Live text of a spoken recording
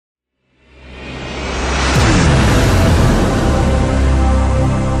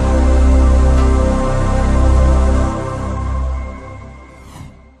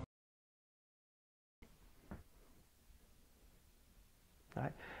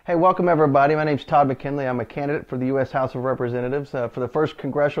Hey, welcome everybody. My name's Todd McKINLEY. I'm a candidate for the U.S. House of Representatives for the 1st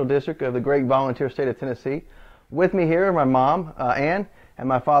Congressional District of the great volunteer state of Tennessee. With me here are my mom, Ann, and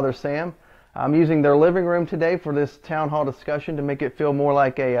my father, Sam. I'm using their living room today for this town hall discussion to make it feel more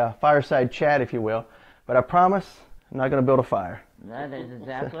like a fireside chat, if you will. But I promise I'm not going to build a fire. That is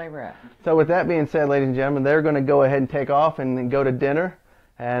exactly right. So with that being said, ladies and gentlemen, they're going to go ahead and take off and go to dinner,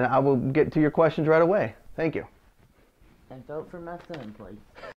 and I will get to your questions right away. Thank you. And vote for my son, please.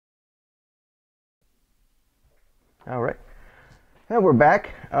 All right. Now we're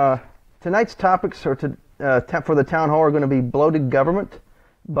back. Tonight's topics for the town hall are going to be bloated government,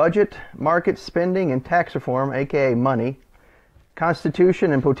 budget, market spending, and tax reform, aka money,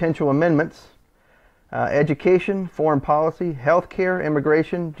 Constitution and potential amendments, education, foreign policy, health care,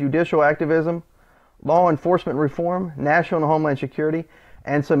 immigration, judicial activism, law enforcement reform, national and homeland security,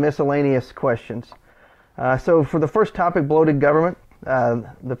 and some miscellaneous questions. So for the first topic, bloated government,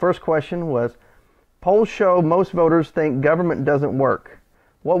 the first question was, polls show most voters think government doesn't work.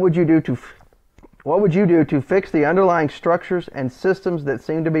 What would you do to fix the underlying structures and systems that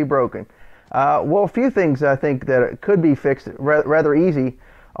seem to be broken? Well, a few things I think that could be fixed rather easy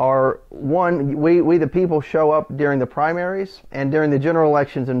are, one, we the people show up during the primaries and during the general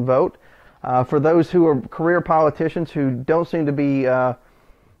elections and vote. For those who are career politicians who don't seem to be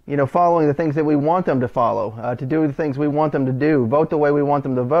following the things that we want them to follow, to do the things we want them to do, vote the way we want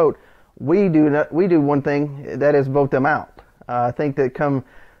them to vote, we do one thing, that is vote them out. I think that come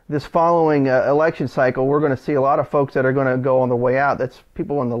this following election cycle, we're going to see a lot of folks that are going to go on the way out. That's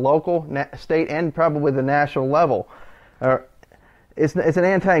people on the local, state, and probably the national level. It's an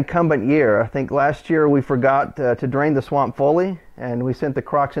anti-incumbent year. I think last year we forgot to drain the swamp fully, and we sent the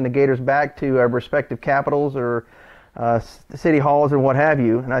Crocs and the Gators back to our respective capitals or city halls or what have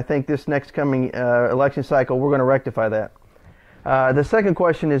you. And I think this next coming election cycle, we're going to rectify that. The second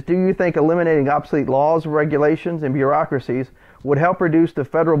question is, do you think eliminating obsolete laws, regulations, and bureaucracies would help reduce the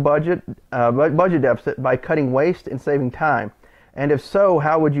federal budget deficit by cutting waste and saving time? And if so,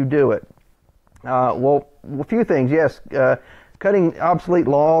 how would you do it? Well, a few things. Yes, cutting obsolete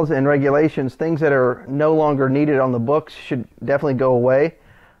laws and regulations, things that are no longer needed on the books, should definitely go away.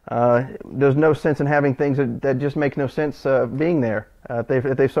 There's no sense in having things that just make no sense being there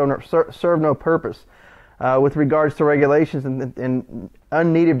if they serve no purpose. With regards to regulations and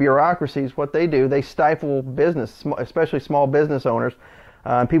unneeded bureaucracies, what they do, they stifle business, especially small business owners,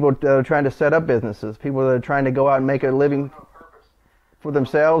 people that are trying to set up businesses, people that are trying to go out and make a living for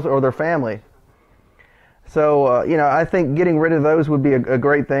themselves or their family. So, I think getting rid of those would be a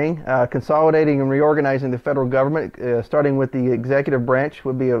great thing. Consolidating and reorganizing the federal government, starting with the executive branch,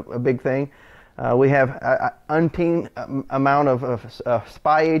 would be a big thing. We have an umpteen amount of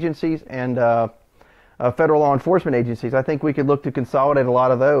spy agencies and federal law enforcement agencies. I think we could look to consolidate a lot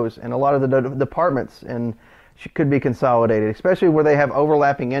of those, and a lot of the departments could be consolidated, especially where they have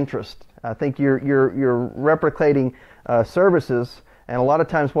overlapping interests. I think you're replicating services, and a lot of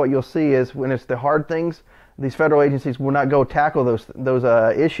times what you'll see is when it's the hard things, these federal agencies will not go tackle those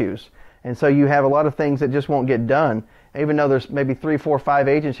issues, and so you have a lot of things that just won't get done, even though there's maybe 3, 4, 5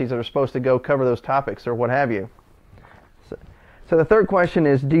 agencies that are supposed to go cover those topics or what have you. So the third question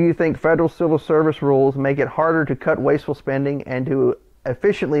is, do you think federal civil service rules make it harder to cut wasteful spending and to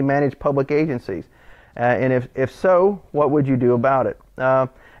efficiently manage public agencies? And if so, what would you do about it?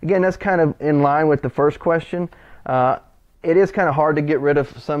 Again, that's kind of in line with the first question. It is kind of hard to get rid of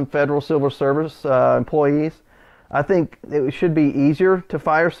some federal civil service employees. I think it should be easier to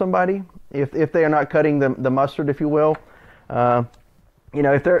fire somebody if they are not cutting the mustard, if you will.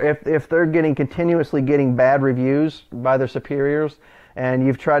 If they're continuously getting bad reviews by their superiors, and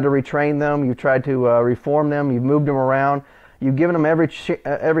you've tried to retrain them, you've tried to reform them, you've moved them around, you've given them every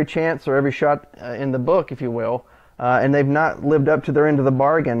chance or every shot in the book, if you will, and they've not lived up to their end of the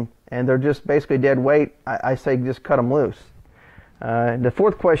bargain, and they're just basically dead weight, I say just cut them loose. The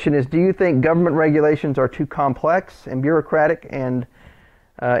fourth question is, do you think government regulations are too complex and bureaucratic, and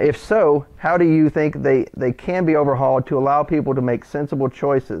if so, how do you think they can be overhauled to allow people to make sensible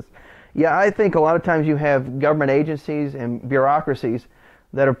choices? Yeah, I think a lot of times you have government agencies and bureaucracies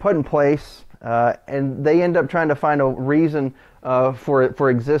that are put in place, and they end up trying to find a reason for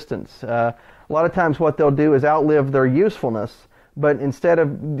existence. A lot of times what they'll do is outlive their usefulness, but instead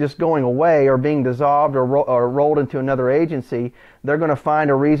of just going away or being dissolved or rolled into another agency, they're going to find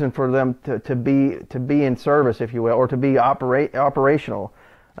a reason for them to be in service, if you will, or to be operational.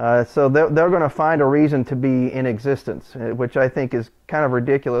 So they're going to find a reason to be in existence, which I think is kind of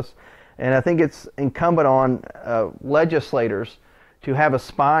ridiculous. And I think it's incumbent on legislators to have a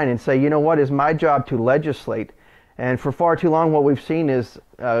spine and say, you know what, it's my job to legislate. And for far too long, what we've seen is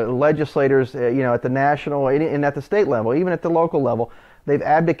legislators, at the national and at the state level, even at the local level, they've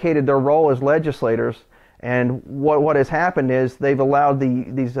abdicated their role as legislators. And what has happened is they've allowed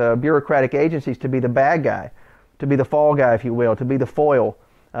these bureaucratic agencies to be the bad guy, to be the fall guy, if you will, to be the foil,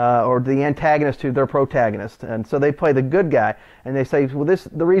 or the antagonist to their protagonist. And so they play the good guy, and they say, well,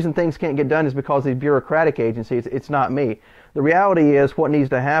 the reason things can't get done is because of these bureaucratic agencies. It's not me. The reality is what needs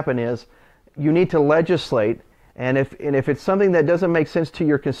to happen is you need to legislate, and if it's something that doesn't make sense to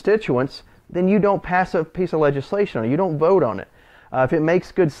your constituents, then you don't pass a piece of legislation on it. You don't vote on it. If it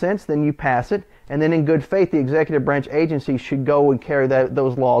makes good sense, then you pass it, and then in good faith, the executive branch agency should go and carry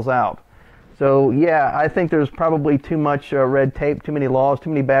those laws out. So yeah, I think there's probably too much red tape, too many laws, too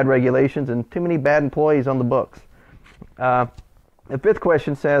many bad regulations, and too many bad employees on the books. The fifth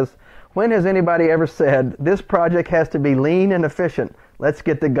question says, when has anybody ever said, this project has to be lean and efficient, let's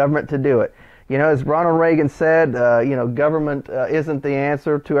get the government to do it? As Ronald Reagan said, government isn't the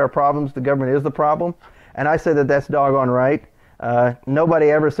answer to our problems, the government is the problem. And I say that that's doggone right. Nobody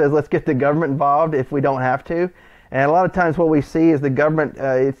ever says, let's get the government involved if we don't have to. And a lot of times what we see is the government,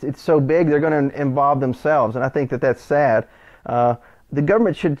 it's so big, they're going to involve themselves. And I think that that's sad. The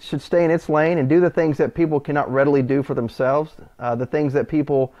government should stay in its lane and do the things that people cannot readily do for themselves. The things that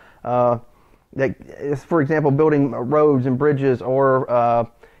people, for example, building roads and bridges, or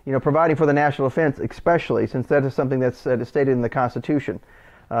providing for the national defense, especially since that is something that's stated in the Constitution.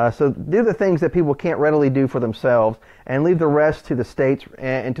 So do the things that people can't readily do for themselves, and leave the rest to the states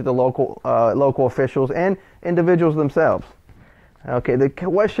and to the local officials and individuals themselves. Okay, the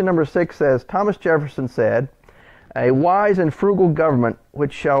question number 6 says, Thomas Jefferson said, a wise and frugal government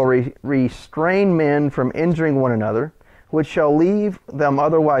which shall restrain men from injuring one another, which shall leave them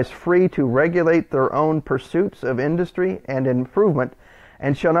otherwise free to regulate their own pursuits of industry and improvement,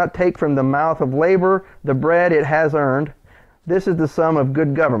 and shall not take from the mouth of labor the bread it has earned. This is the sum of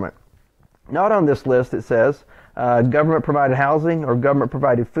good government. Not on this list, it says, government provided housing, or government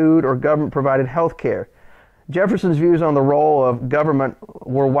provided food, or government provided health care. Jefferson's views on the role of government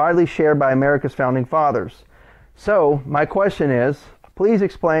were widely shared by America's founding fathers. So, my question is, please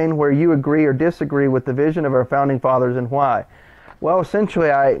explain where you agree or disagree with the vision of our founding fathers and why. Well,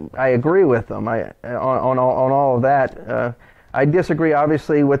 essentially, I agree with them on all of that. I disagree,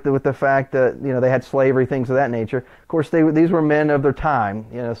 obviously, with the fact that they had slavery, things of that nature. Of course, these were men of their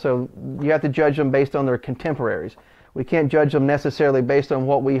time, so you have to judge them based on their contemporaries. We can't judge them necessarily based on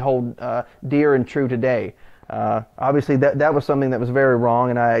what we hold dear and true today. Obviously, that was something that was very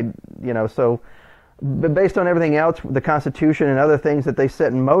wrong, and but based on everything else, the Constitution and other things that they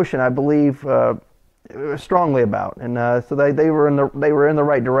set in motion, I believe strongly about, and so they were in the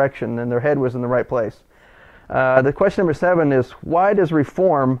right direction, and their head was in the right place. The question number 7 is, why does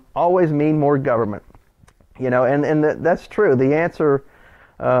reform always mean more government? And that's true. The answer,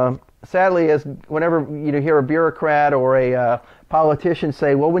 sadly, is whenever you hear a bureaucrat or a politician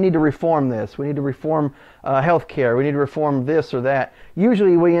say, well, we need to reform this, we need to reform health care, we need to reform this or that,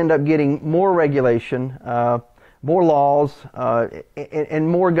 usually we end up getting more regulation, more laws, and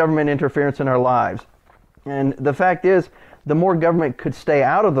more government interference in our lives. And the fact is, the more government could stay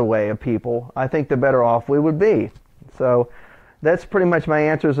out of the way of people, I think the better off we would be. So that's pretty much my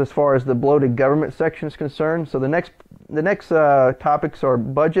answers as far as the bloated government section is concerned. So the next topics are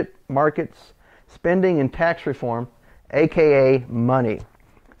budget, markets, spending, and tax reform, aka money.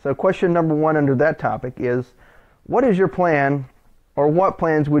 So question number 1 under that topic is, what is your plan, or what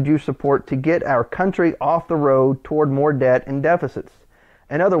plans would you support to get our country off the road toward more debt and deficits?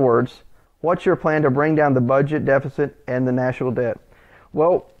 In other words, what's your plan to bring down the budget deficit and the national debt?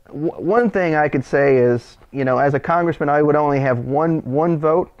 Well, one thing I could say is, as a congressman, I would only have one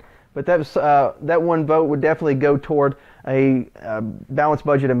vote, but that one vote would definitely go toward a balanced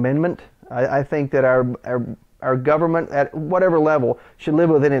budget amendment. I think that our government, at whatever level, should live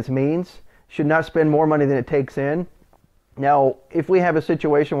within its means, should not spend more money than it takes in. Now, if we have a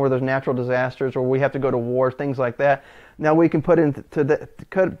situation where there's natural disasters or we have to go to war, things like that, now we can put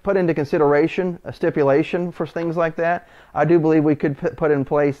into consideration a stipulation for things like that. I do believe we could put in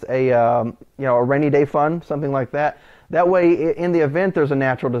place a rainy day fund, something like that. That way, in the event there's a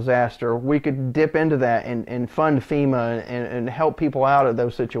natural disaster, we could dip into that and fund FEMA and help people out of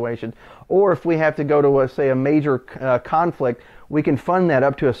those situations. Or if we have to go to, say, a major conflict, we can fund that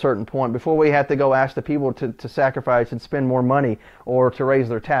up to a certain point before we have to go ask the people to sacrifice and spend more money or to raise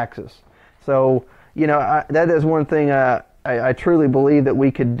their taxes. So, that is one thing I truly believe that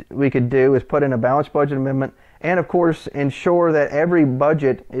we could do, is put in a balanced budget amendment, and of course ensure that every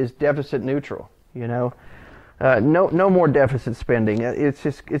budget is deficit neutral. No more deficit spending. It's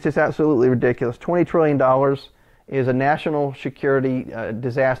just absolutely ridiculous. $20 trillion is a national security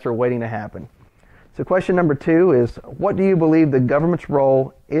disaster waiting to happen. So question number 2 is, what do you believe the government's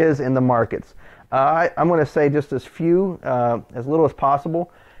role is in the markets? I'm going to say just as little as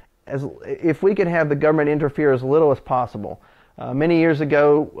possible. If we could have the government interfere as little as possible. Many years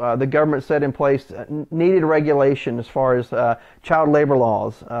ago, the government set in place needed regulation as far as child labor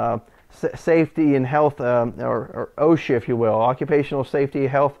laws, safety and health, or OSHA, if you will, Occupational Safety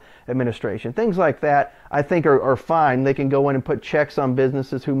Health Administration. Things like that, I think, are fine. They can go in and put checks on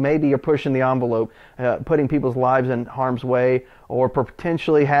businesses who maybe are pushing the envelope, putting people's lives in harm's way, or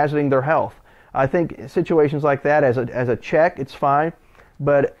potentially hazarding their health. I think situations like that, as a check, it's fine.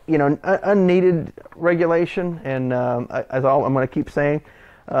 But unneeded regulation, and as I'm going to keep saying,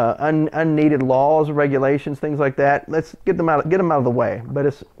 unneeded laws, regulations, things like that. Let's get them out of the way. But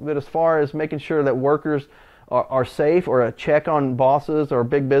as far as making sure that workers are safe, or a check on bosses or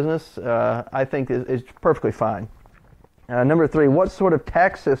big business, I think is perfectly fine. Number 3, what sort of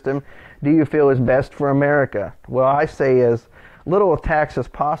tax system do you feel is best for America? Well, I say as little tax as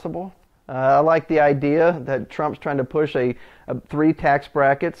possible. I like the idea that Trump's trying to push 3 tax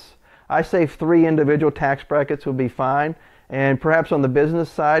brackets. I say 3 individual tax brackets would be fine, and perhaps on the business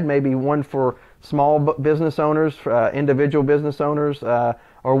side, maybe one for small business owners, individual business owners,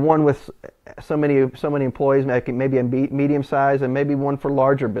 or one with so many employees, maybe a medium size, and maybe one for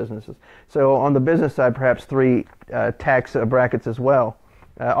larger businesses. So on the business side, perhaps 3 tax brackets as well.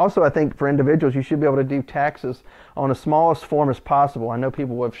 Also, I think for individuals, you should be able to do taxes on the smallest form as possible. I know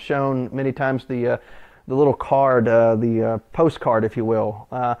people have shown many times the little card, the postcard, if you will.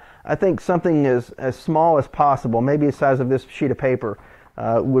 I think something as small as possible, maybe the size of this sheet of paper,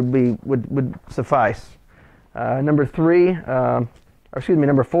 would suffice. Number 4.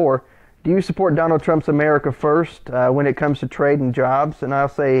 Do you support Donald Trump's America First when it comes to trade and jobs? And I'll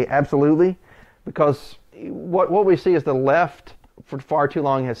say absolutely, because what we see is the left for far too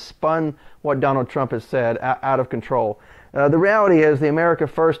long has spun what Donald Trump has said out of control. The reality is the America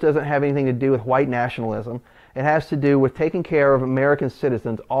First doesn't have anything to do with white nationalism. It has to do with taking care of American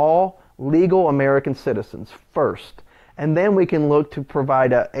citizens, all legal American citizens first. And then we can look to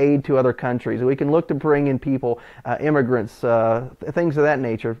provide aid to other countries. We can look to bring in people, immigrants, things of that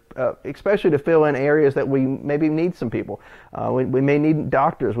nature, especially to fill in areas that we maybe need some people. We may need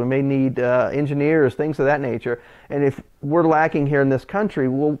doctors, we may need engineers, things of that nature. And if we're lacking here in this country,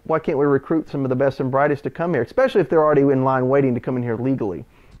 well, why can't we recruit some of the best and brightest to come here, especially if they're already in line waiting to come in here legally.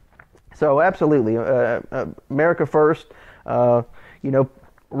 So absolutely, America First,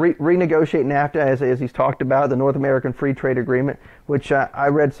 renegotiate NAFTA, as he's talked about, the North American Free Trade Agreement, which I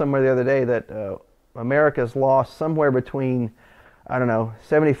read somewhere the other day that America's lost somewhere between,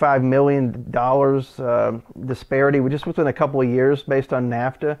 $75 million disparity just within a couple of years based on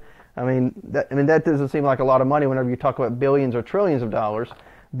NAFTA. That doesn't seem like a lot of money whenever you talk about billions or trillions of dollars,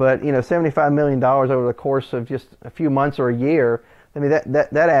 but $75 million over the course of just a few months or a year,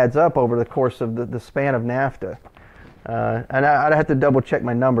 that adds up over the course of the span of NAFTA. And I'd have to double check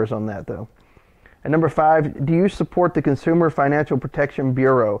my numbers on that, though. And number 5, do you support the Consumer Financial Protection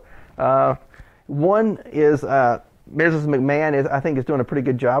Bureau? One is Mrs. McMahon I think is doing a pretty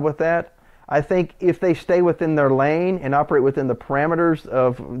good job with that. I think if they stay within their lane and operate within the parameters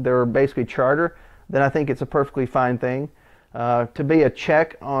of their basically charter, then I think it's a perfectly fine thing. To be a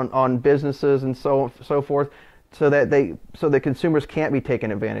check on businesses and so forth, so that consumers can't be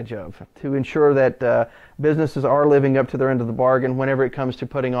taken advantage of, to ensure that businesses are living up to their end of the bargain whenever it comes to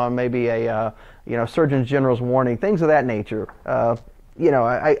putting on maybe a Surgeon General's warning, things of that nature.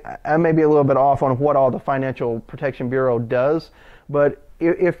 I may be a little bit off on what all the Financial Protection Bureau does, but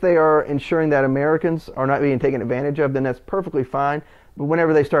if they are ensuring that Americans are not being taken advantage of, then that's perfectly fine. But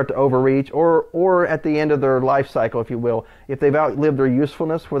whenever they start to overreach, or at the end of their life cycle, if you will, if they've outlived their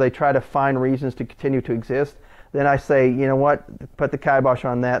usefulness, where they try to find reasons to continue to exist, then I say, you know what, put the kibosh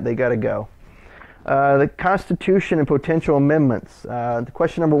on that, they got to go. The Constitution and potential amendments. The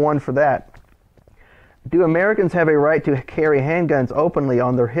question number 1 for that. Do Americans have a right to carry handguns openly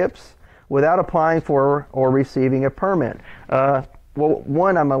on their hips without applying for or receiving a permit? Well,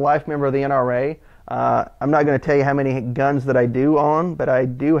 one, I'm a life member of the NRA. I'm not going to tell you how many guns that I do own, but I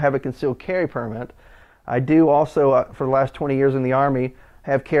do have a concealed carry permit. I do also, for the last 20 years in the Army,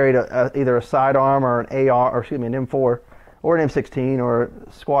 have carried either a sidearm or an an M4, or an M16, or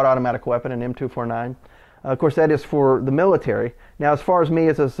a squad automatic weapon, an M249. Of course, that is for the military. Now, as far as me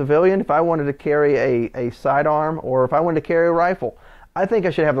as a civilian, if I wanted to carry a sidearm, or if I wanted to carry a rifle, I think I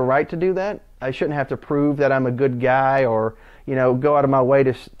should have the right to do that. I shouldn't have to prove that I'm a good guy, or go out of my way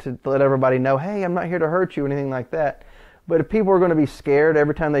to let everybody know, hey, I'm not here to hurt you, anything like that. But if people are going to be scared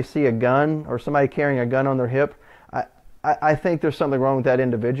every time they see a gun or somebody carrying a gun on their hip, I think there's something wrong with that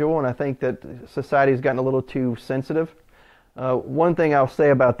individual, and I think that society's gotten a little too sensitive. One thing I'll say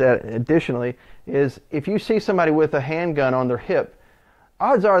about that additionally is if you see somebody with a handgun on their hip,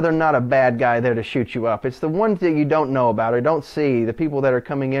 odds are they're not a bad guy there to shoot you up. It's the ones that you don't know about or don't see, the people that are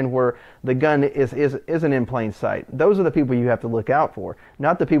coming in where the gun isn't in plain sight. Those are the people you have to look out for,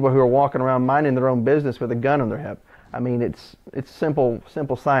 not the people who are walking around minding their own business with a gun on their hip. I mean, it's simple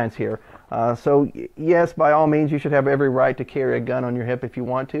science here. So yes, by all means, you should have every right to carry a gun on your hip if you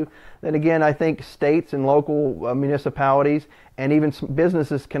want to. Then again, I think states and local municipalities and even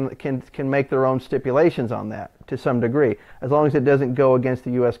businesses can make their own stipulations on that to some degree, as long as it doesn't go against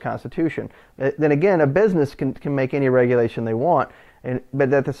the U.S. Constitution. Then again, a business can make any regulation they want,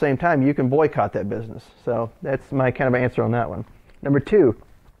 but at the same time, you can boycott that business. So that's my kind of answer on that one. Number 2,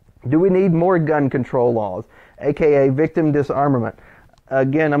 do we need more gun control laws, aka victim disarmament?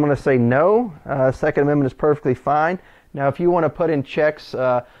 Again, I'm going to say no. Second Amendment is perfectly fine. Now, if you want to put in checks,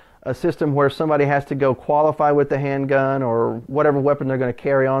 a system where somebody has to go qualify with the handgun or whatever weapon they're going to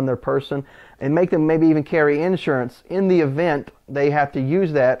carry on their person, and make them maybe even carry insurance in the event they have to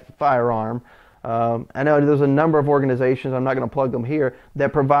use that firearm. I know there's a number of organizations, I'm not going to plug them here,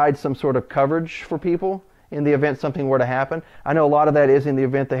 that provide some sort of coverage for people in the event something were to happen. I know a lot of that is in the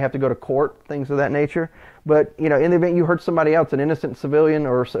event they have to go to court, things of that nature. But, you know, in the event you hurt somebody else, an innocent civilian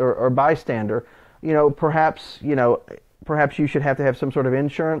or bystander, perhaps you should have to have some sort of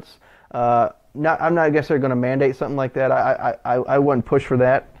insurance. I'm not necessarily going to mandate something like that. I wouldn't push for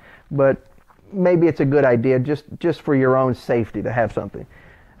that, but maybe it's a good idea just for your own safety to have something.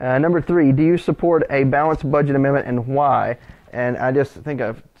 Number 3, do you support a balanced budget amendment and why? And I just think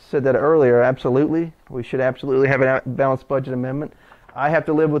I've said that earlier. Absolutely, we should absolutely have a balanced budget amendment. I have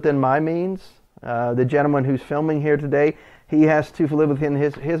to live within my means. The gentleman who's filming here today, he has to live within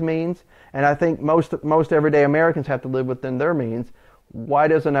his means, and I think most everyday Americans have to live within their means. Why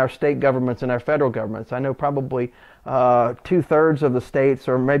doesn't our state governments and our federal governments? I know probably 2/3 of the states,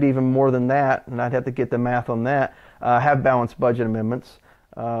 or maybe even more than that, and I'd have to get the math on that, have balanced budget amendments.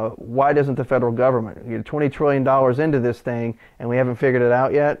 Why doesn't the federal government? $20 trillion into this thing, and we haven't figured it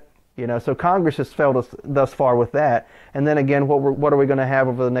out yet. So Congress has failed us thus far with that. And then again, what are we going to have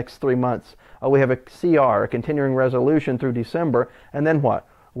over the next 3 months? We have a CR, a continuing resolution through December, and then what?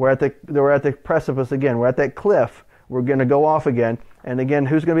 We're at the precipice again. We're at that cliff. We're going to go off again. And again,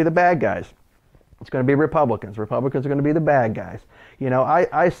 who's going to be the bad guys? It's going to be Republicans. Republicans are going to be the bad guys.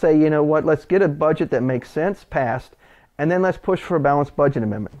 I say, you know what? Let's get a budget that makes sense passed, and then let's push for a balanced budget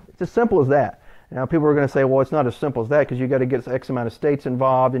amendment. It's as simple as that. Now, people are going to say, well, it's not as simple as that because you got to get X amount of states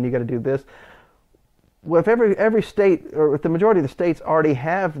involved and you got to do this. Well, if every state, or if the majority of the states already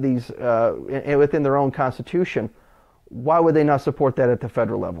have these within their own constitution, why would they not support that at the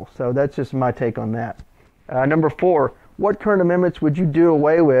federal level? So that's just my take on that. Number 4, what current amendments would you do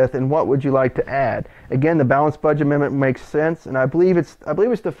away with, and what would you like to add? Again, the balanced budget amendment makes sense, and I believe it's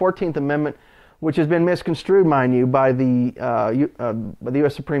the 14th Amendment, which has been misconstrued, mind you, by the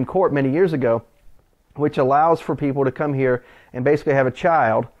U.S. Supreme Court many years ago, which allows for people to come here and basically have a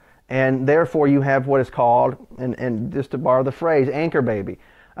child, and therefore you have what is called, and just to borrow the phrase, anchor baby.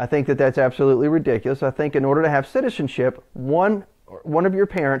 I think that that's absolutely ridiculous. I think in order to have citizenship, one of your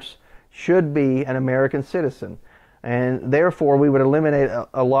parents should be an American citizen. And therefore, we would eliminate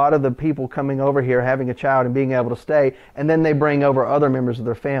a lot of the people coming over here, having a child and being able to stay, and then they bring over other members of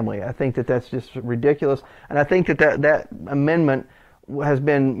their family. I think that that's just ridiculous. And I think that amendment has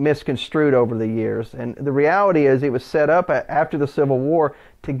been misconstrued over the years. And the reality is it was set up after the Civil War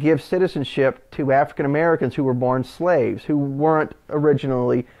to give citizenship to African Americans who were born slaves, who weren't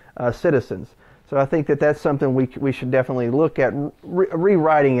originally citizens. So I think that that's something we should definitely look at,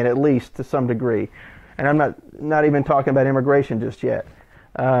 rewriting it at least to some degree. And I'm not even talking about immigration just yet.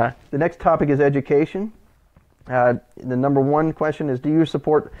 The next topic is education. The number 1 question is, do you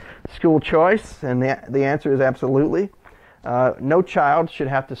support school choice? And the answer is absolutely. No child should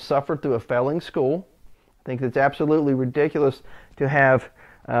have to suffer through a failing school. I think it's absolutely ridiculous to have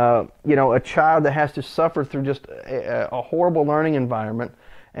a child that has to suffer through just a horrible learning environment,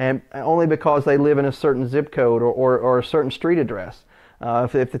 and only because they live in a certain zip code or a certain street address.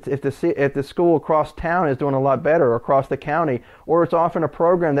 If the school across town is doing a lot better, or across the county, or it's often a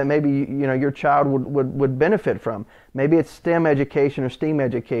program that maybe your child would benefit from. Maybe it's STEM education or STEAM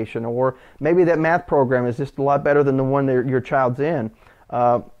education, or maybe that math program is just a lot better than the one that your child's in.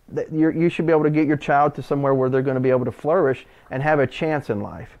 You should be able to get your child to somewhere where they're going to be able to flourish and have a chance in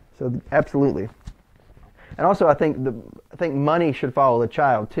life. So absolutely. And also, I think money should follow the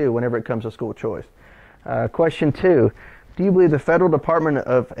child too whenever it comes to school choice. Question 2. Do Do you believe the Federal Department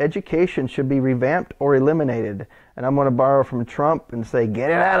of Education should be revamped or eliminated? And I'm going to borrow from Trump and say,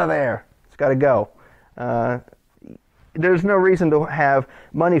 get it out of there. It's got to go. There's no reason to have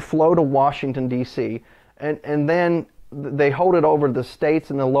money flow to Washington, D.C., and then they hold it over to the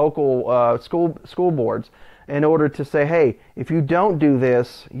states and the local school boards in order to say, hey, if you don't do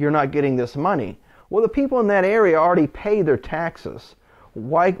this, you're not getting this money. Well, the people in that area already pay their taxes.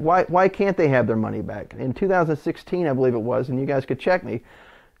 Why can't they have their money back? In 2016, I believe it was, and you guys could check me,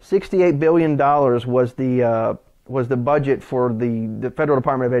 $68 billion was the budget for the Federal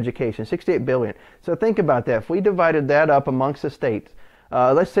Department of Education, $68 billion. So think about that. If we divided that up amongst the states,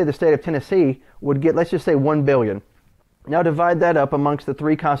 let's say the state of Tennessee would get, let's just say $1 billion. Now divide that up amongst the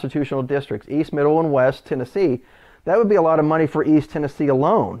 3 constitutional districts, East, Middle, and West Tennessee. That would be a lot of money for East Tennessee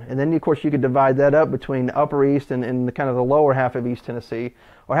alone. And then, of course, you could divide that up between the Upper East and the kind of the lower half of East Tennessee,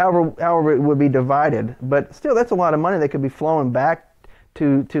 or however it would be divided. But still, that's a lot of money that could be flowing back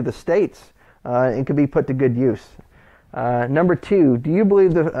to the states and could be put to good use. Number 2, do you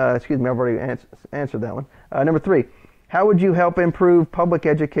believe excuse me, I've already answered that one. Number 3, how would you help improve public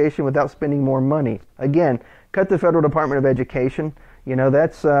education without spending more money? Again, cut the Federal Department of Education. You know,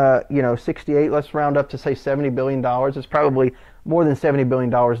 that's, 68, let's round up to say $70 billion. It's probably more than $70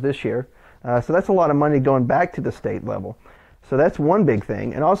 billion this year. So that's a lot of money going back to the state level. So that's one big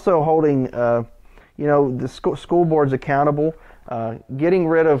thing. And also holding, the school boards accountable, getting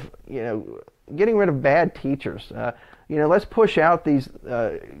rid of bad teachers. Let's push out these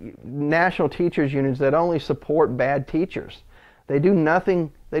national teachers unions that only support bad teachers. They do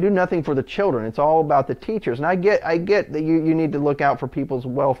nothing for the children. It's all about the teachers. And I get that you need to look out for people's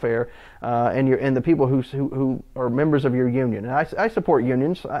welfare and the people who are members of your union. And I support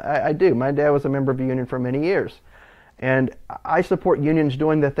unions. I do. My dad was a member of a union for many years. And I support unions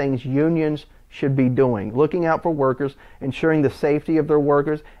doing the things unions should be doing, looking out for workers, ensuring the safety of their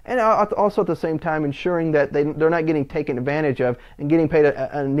workers, and also at the same time ensuring that they're not getting taken advantage of and getting paid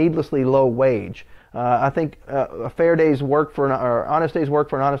a needlessly low wage. I think a fair day's work or honest day's work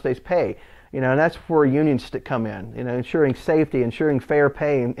for an honest day's pay, and that's where unions come in, ensuring safety, ensuring fair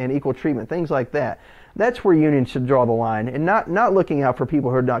pay and equal treatment, things like that. That's where unions should draw the line, and not looking out for people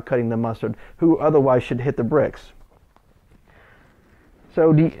who are not cutting the mustard, who otherwise should hit the bricks.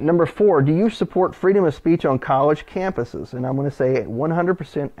 So number 4, do you support freedom of speech on college campuses? And I'm going to say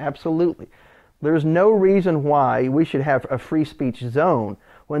 100% absolutely. There's no reason why we should have a free speech zone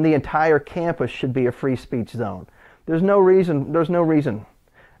when the entire campus should be a free speech zone. There's no reason.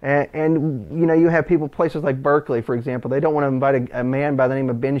 And you have places like Berkeley, for example, they don't want to invite a man by the name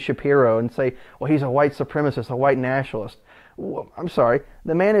of Ben Shapiro and say, well, he's a white supremacist, a white nationalist. Well, I'm sorry,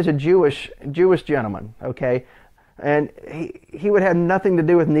 the man is a Jewish gentleman, okay? And he would have nothing to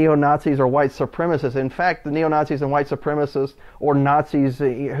do with neo-Nazis or white supremacists. In fact, the neo-Nazis and white supremacists or Nazis,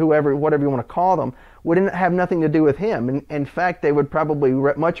 whatever you want to call them, wouldn't have nothing to do with him. In fact, they would probably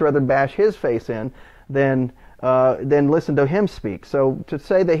much rather bash his face in than listen to him speak. So to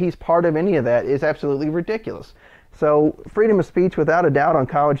say that he's part of any of that is absolutely ridiculous. So freedom of speech without a doubt on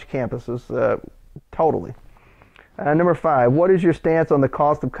college campuses, totally. Number 5, what is your stance on the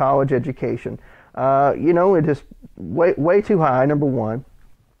cost of college education? It is way too high, number 1.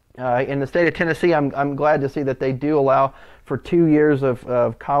 In the state of Tennessee, I'm glad to see that they do allow for 2 years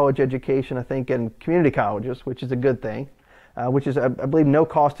of college education, I think, in community colleges, which is a good thing, which is, I believe, no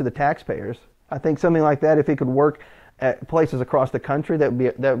cost to the taxpayers. I think something like that, if it could work at places across the country, that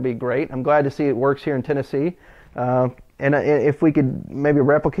would be great. I'm glad to see it works here in Tennessee. And if we could maybe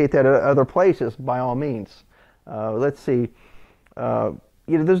replicate that at other places, by all means. Let's see.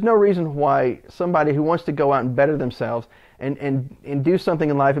 There's no reason why somebody who wants to go out and better themselves and do something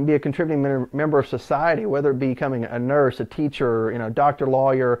in life and be a contributing member of society, whether it be becoming a nurse, a teacher, doctor,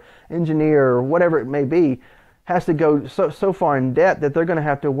 lawyer, engineer, whatever it may be, has to go so far in debt that they're going to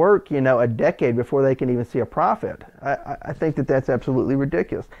have to work, a decade before they can even see a profit. I think that that's absolutely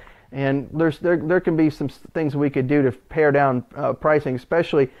ridiculous. And there can be some things we could do to pare down pricing,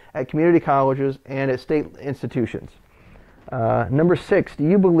 especially at community colleges and at state institutions. Number 6, do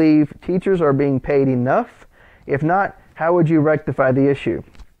you believe teachers are being paid enough? If not, how would you rectify the issue?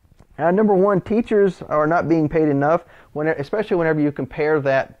 Number 1, teachers are not being paid enough, especially whenever you compare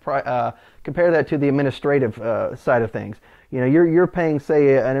that to the administrative side of things. You're paying,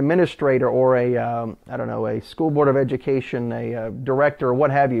 say, an administrator or a school board of education, a director, or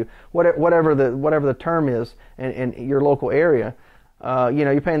what have you, whatever the term is in your local area.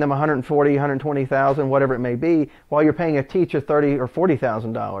 You're paying them $140,000, $120,000, whatever it may be, while you're paying a teacher $30,000 or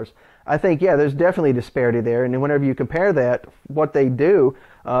 $40,000. I think, there's definitely a disparity there. And whenever you compare that, what they do,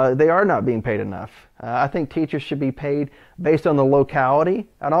 they are not being paid enough. I think teachers should be paid based on the locality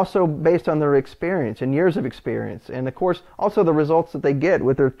and also based on their experience and years of experience, and of course also the results that they get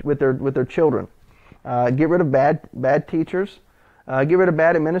with their children. Get rid of bad teachers. Get rid of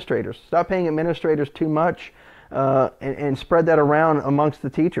bad administrators. Stop paying administrators too much, and spread that around amongst the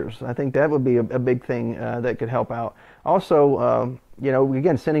teachers. I think that would be a big thing that could help out. Also,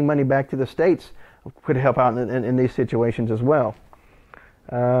 again, sending money back to the states could help out in these situations as well.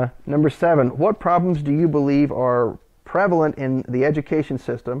 Number 7, what problems do you believe are prevalent in the education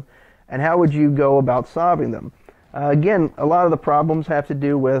system, and how would you go about solving them? Again, a lot of the problems have to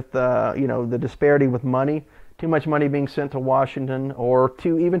do with the disparity with money, too much money being sent to Washington or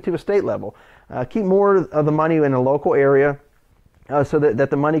even to a state level. Keep more of the money in a local area so that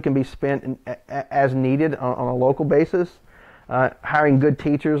the money can be spent as needed on a local basis. Hiring good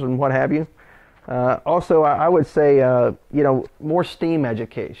teachers and what have you. Also, I would say, more STEAM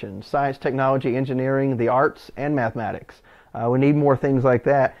education, science, technology, engineering, the arts, and mathematics. We need more things like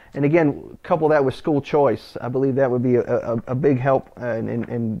that. And again, couple that with school choice. I believe that would be a big help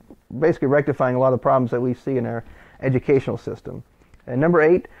in basically rectifying a lot of the problems that we see in our educational system. And number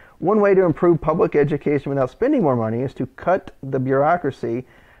 8, one way to improve public education without spending more money is to cut the bureaucracy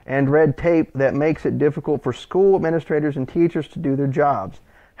and red tape that makes it difficult for school administrators and teachers to do their jobs.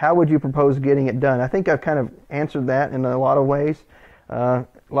 How would you propose getting it done? I think I've kind of answered that in a lot of ways. A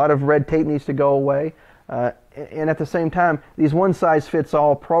lot of red tape needs to go away. And at the same time, these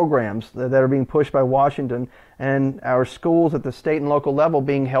one-size-fits-all programs that are being pushed by Washington and our schools at the state and local level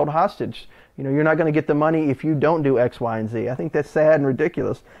being held hostage. You're not going to get the money if you don't do X, Y, and Z. I think that's sad and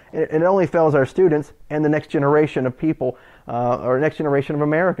ridiculous. It only fails our students and the next generation of people, or next generation of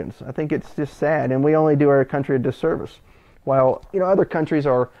Americans. I think it's just sad, and we only do our country a disservice. While other countries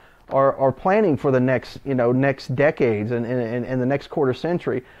are planning for the next decades and the next quarter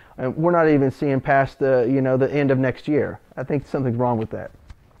century, we're not even seeing past the end of next year. I think something's wrong with that.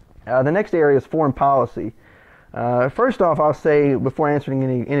 The next area is foreign policy. First off, I'll say before answering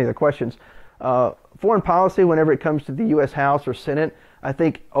any of the questions, foreign policy, whenever it comes to the U.S. House or Senate, I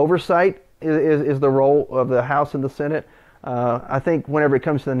think oversight is the role of the House and the Senate. I think whenever it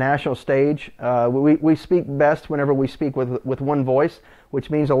comes to the national stage, we speak best whenever we speak with one voice, which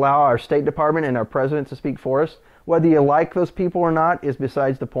means allow our State Department and our President to speak for us. Whether you like those people or not is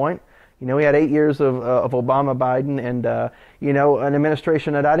besides the point. We had 8 years of Obama, Biden, and an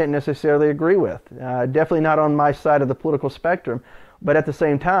administration that I didn't necessarily agree with. Definitely not on my side of the political spectrum, but at the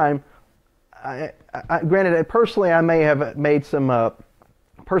same time, granted, personally, I may have made some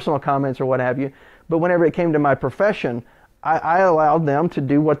personal comments or what have you, but whenever it came to my profession, I allowed them to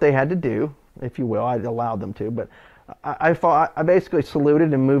do what they had to do, if you will. I allowed them to, but I basically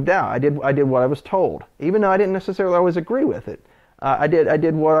saluted and moved out. I did what I was told, even though I didn't necessarily always agree with it. I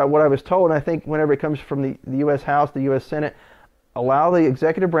did what I was told, and I think whenever it comes from the U.S. House, the U.S. Senate, allow the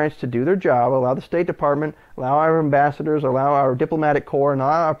executive branch to do their job, allow the State Department, allow our ambassadors, allow our diplomatic corps, and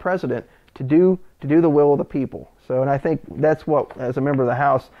allow our president to do the will of the people. So, and I think that's what, as a member of the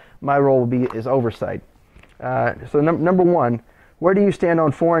House, my role is oversight. So number 1, where do you stand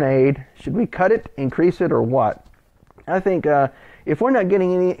on foreign aid? Should we cut it, increase it, or what? I think if we're not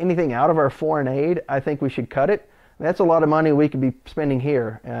getting anything out of our foreign aid, I think we should cut it. That's a lot of money we could be spending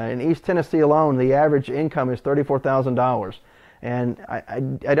here. In East Tennessee alone, the average income is $34,000. And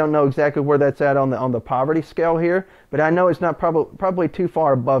I don't know exactly where that's at on the poverty scale here, but I know it's not probably too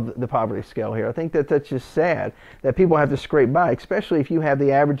far above the poverty scale here. I think that's just sad that people have to scrape by, especially if you have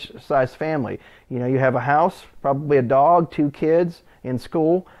the average size family. You have a house, probably a dog, 2 kids in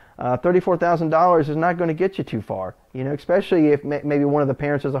school. $34,000 is not going to get you too far. Especially if maybe one of the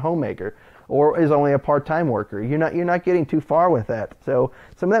parents is a homemaker or is only a part-time worker. You're not getting too far with that. So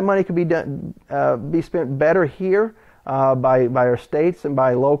some of that money could be spent better here. By our states and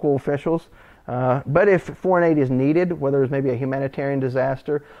by local officials. But if foreign aid is needed, whether it's maybe a humanitarian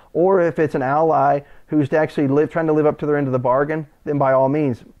disaster or if it's an ally who's actually trying to live up to their end of the bargain, then by all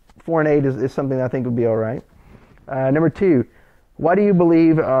means, foreign aid is something that I think would be all right. Number 2, what do you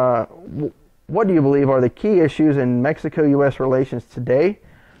believe are the key issues in Mexico-U.S. relations today?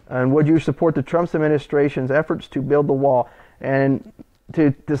 And would you support the Trump administration's efforts to build the wall? And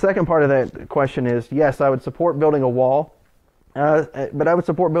the second part of that question is, yes, I would support building a wall, but I would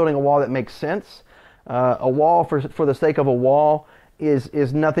support building a wall that makes sense. A wall for the sake of a wall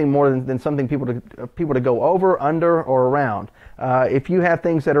is nothing more than something people to go over, under, or around. If you have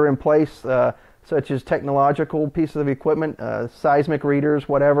things that are in place, such as technological pieces of equipment, seismic readers,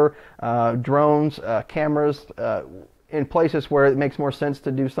 whatever, drones, cameras, in places where it makes more sense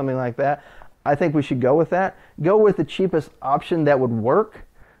to do something like that, I think we should go with that. Go with the cheapest option that would work.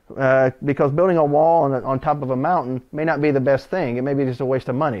 because building a wall on top of a mountain may not be the best thing. It may be just a waste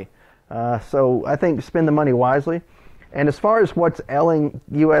of money. So I think spend the money wisely. And as far as what's ailing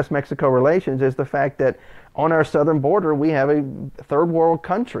U.S.-Mexico relations is the fact that on our southern border we have a third world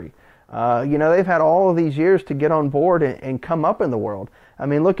country. You know, they've had all of these years to get on board and come up in the world. I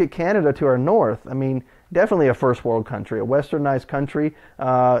mean, look at Canada to our north. I mean, definitely a first world country, a westernized country,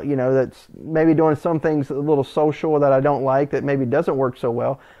 you know, that's maybe doing some things a little social that I don't like, that maybe doesn't work so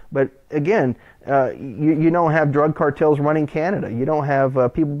well. But again, you don't have drug cartels running Canada. You don't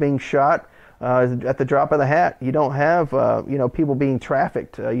have people being shot at the drop of the hat. You don't have, you know, people being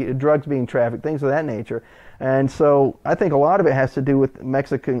trafficked, drugs being trafficked, things of that nature. And so I think a lot of it has to do with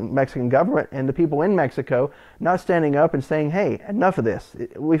Mexican government and the people in Mexico not standing up and saying, hey, enough of this.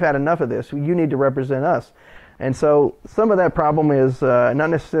 We've had enough of this. You need to represent us. And so some of that problem is not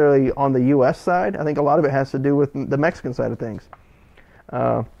necessarily on the U.S. side. I think a lot of it has to do with the Mexican side of things.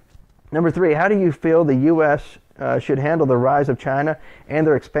 Number 3, how do you feel the U.S. Should handle the rise of China and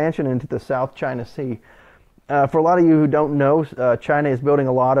their expansion into the South China Sea? For a lot of you who don't know, China is building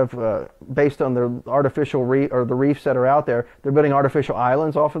a lot of, based on the artificial the reefs that are out there, they're building artificial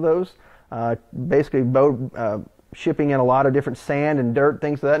islands off of those, basically shipping in a lot of different sand and dirt,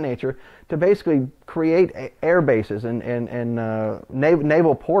 things of that nature, to basically create air bases and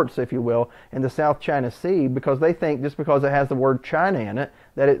naval ports, if you will, in the South China Sea, because they think just because it has the word China in it,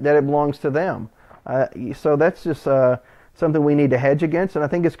 that it belongs to them. So that's just something we need to hedge against, and I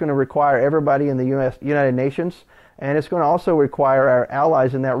think it's going to require everybody in the United Nations, and it's going to also require our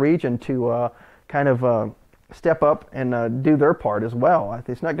allies in that region to kind of step up and do their part as well.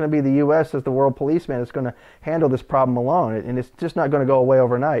 It's not going to be the U.S. as the world policeman that's going to handle this problem alone, and it's just not going to go away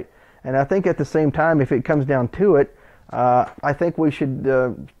overnight. And I think at the same time, if it comes down to it, I think we should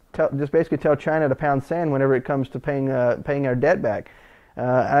just basically tell China to pound sand whenever it comes to paying our debt back.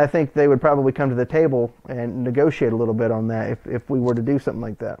 I think they would probably come to the table and negotiate a little bit on that if we were to do something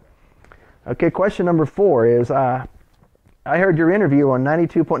like that. Okay, question number 4 is, I heard your interview on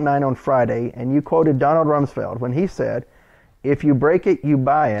 92.9 on Friday, and you quoted Donald Rumsfeld when he said, if you break it, you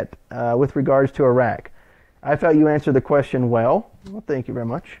buy it, with regards to Iraq. I felt you answered the question well. Well, thank you very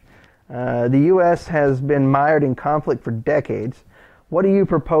much. The U.S. has been mired in conflict for decades. What do you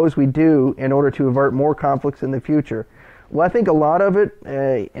propose we do in order to avert more conflicts in the future? Well, I think a lot of it,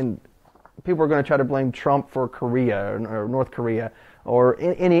 and people are going to try to blame Trump for Korea or North Korea or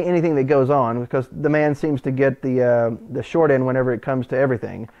anything that goes on, because the man seems to get the short end whenever it comes to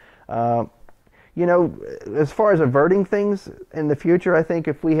everything. You know, as far as averting things in the future, I think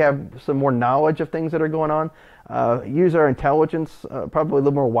if we have some more knowledge of things that are going on, use our intelligence probably a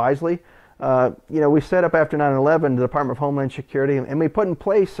little more wisely. You know, we set up after 9/11 the Department of Homeland Security, and we put in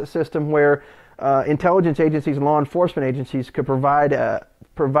place a system where intelligence agencies and law enforcement agencies could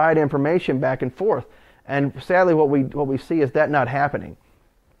provide information back and forth. And sadly, what we see is that not happening.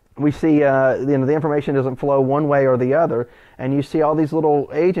 We see the information doesn't flow one way or the other, and you see all these little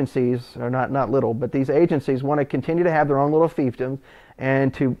agencies, or not little, but these agencies want to continue to have their own little fiefdoms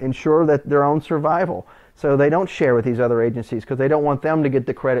and to ensure that their own survival. So they don't share with these other agencies because they don't want them to get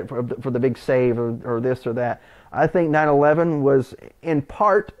the credit for the big save or this or that. I think 9/11 was in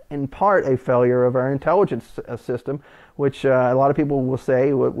part a failure of our intelligence system, which a lot of people will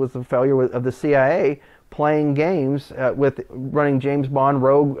say was a failure of the CIA playing games with running James Bond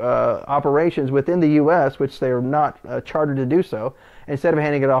rogue operations within the U.S., which they are not chartered to do so, instead of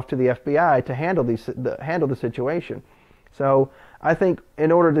handing it off to the FBI to handle the situation. So I think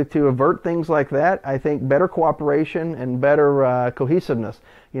in order to avert things like that, I think better cooperation and better cohesiveness,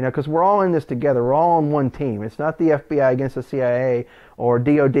 you know, because we're all in this together. We're all on one team. It's not the FBI against the CIA or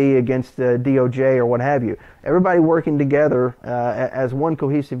DOD against the DOJ or what have you. Everybody working together as one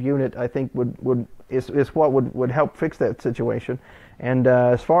cohesive unit, I think is what would help fix that situation. And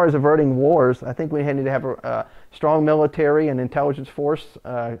as far as averting wars, I think we need to have a strong military and intelligence force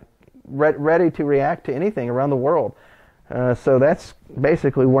ready to react to anything around the world. So that's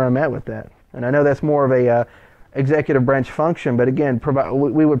basically where I'm at with that. And I know that's more of a executive branch function, but again,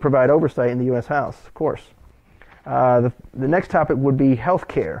 we would provide oversight in the U.S. House, of course. The next topic would be health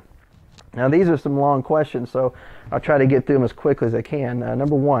care. Now, these are some long questions, so I'll try to get through them as quickly as I can.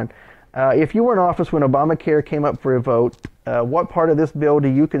 Number 1, if you were in office when Obamacare came up for a vote, what part of this bill do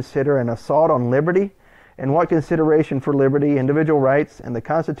you consider an assault on liberty? And what consideration for liberty, individual rights, and the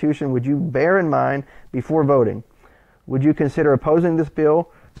Constitution would you bear in mind before voting? Would you consider opposing this bill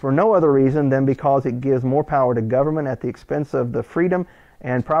for no other reason than because it gives more power to government at the expense of the freedom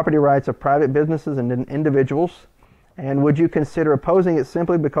and property rights of private businesses and individuals? And would you consider opposing it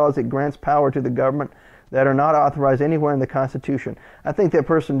simply because it grants power to the government that are not authorized anywhere in the Constitution. I think that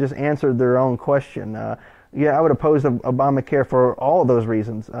person just answered their own question. Yeah, I would oppose Obamacare for all of those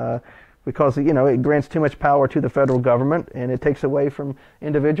reasons. Because it grants too much power to the federal government, and it takes away from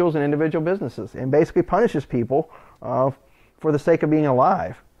individuals and individual businesses, and basically punishes people for the sake of being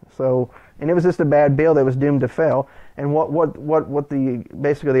alive. So, and it was just a bad bill that was doomed to fail. And what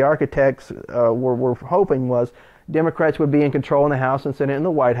basically the architects were hoping was Democrats would be in control in the House and Senate and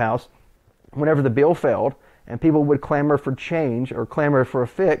the White House whenever the bill failed, and people would clamor for change or clamor for a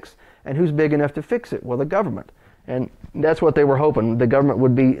fix. And who's big enough to fix it? Well, the government. And that's what they were hoping. The government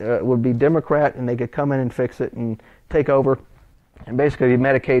would be Democrat, and they could come in and fix it and take over, and basically be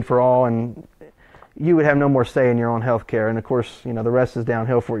Medicaid for all, and you would have no more say in your own health care. And of course, the rest is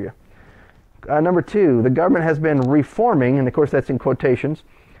downhill for you. Number two, the government has been reforming, and of course that's in quotations,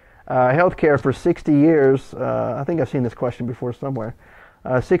 health care for 60 years. I think I've seen this question before somewhere.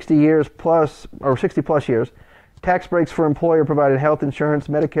 60 years plus, or 60 plus years. Tax breaks for employer-provided health insurance,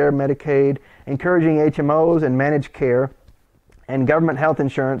 Medicare, Medicaid, encouraging HMOs and managed care, and government health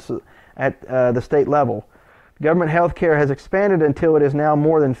insurance at the state level. Government health care has expanded until it is now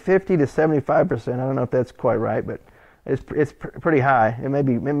more than 50 to 75%. I don't know if that's quite right, but it's pretty high. It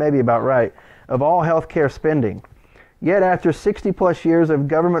may be about right, of all health care spending. Yet after 60 plus years of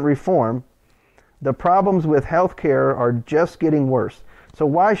government reform, the problems with health care are just getting worse. So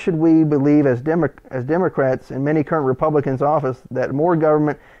why should we believe as Democrats and many current Republicans in office that more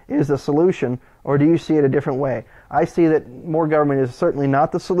government is the solution, or do you see it a different way? I see that more government is certainly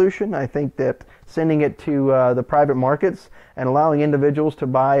not the solution. I think that sending it to the private markets and allowing individuals to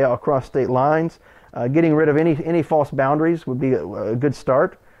buy across state lines, getting rid of any false boundaries would be a good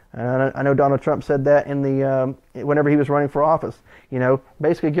start. I know Donald Trump said that in whenever he was running for office.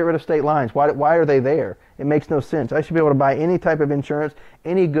 Basically get rid of state lines. Why are they there? It makes no sense. I should be able to buy any type of insurance,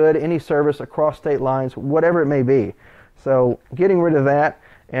 any good, any service across state lines, whatever it may be. So getting rid of that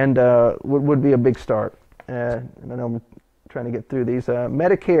and would be a big start. I know I'm trying to get through these.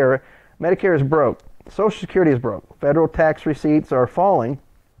 Medicare is broke. Social Security is broke. Federal tax receipts are falling,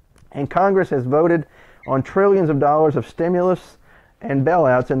 and Congress has voted on trillions of dollars of stimulus and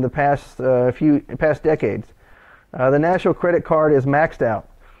bailouts in the past decades. The national credit card is maxed out.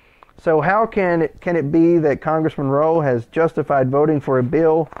 So how can it be that Congressman Rowe has justified voting for a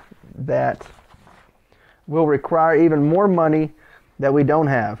bill that will require even more money that we don't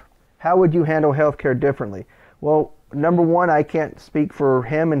have? How would you handle health care differently? Well, number one, I can't speak for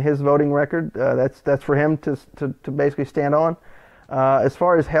him and his voting record. That's for him to basically stand on. As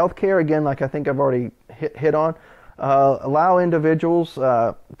far as health care, again, like I think I've already hit on, allow individuals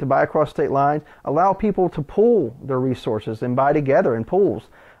to buy across state lines, allow people to pool their resources and buy together in pools.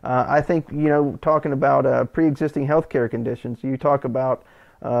 I think, talking about pre-existing health care conditions, you talk about,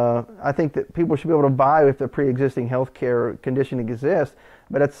 I think that people should be able to buy if the pre-existing health care condition exists,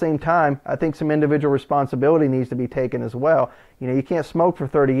 but at the same time, I think some individual responsibility needs to be taken as well. You can't smoke for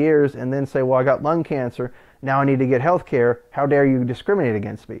 30 years and then say, well, I got lung cancer, now I need to get health care, how dare you discriminate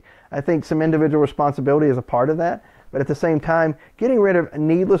against me? I think some individual responsibility is a part of that, but at the same time, getting rid of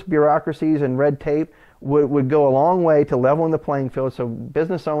needless bureaucracies and red tape would go a long way to leveling the playing field, so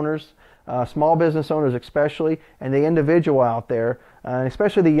business owners, small business owners especially, and the individual out there,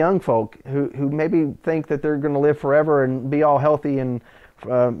 especially the young folk who maybe think that they're going to live forever and be all healthy and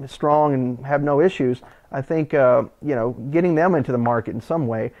strong and have no issues. I think getting them into the market in some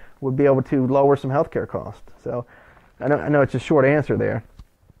way would be able to lower some healthcare costs. So I know it's a short answer there.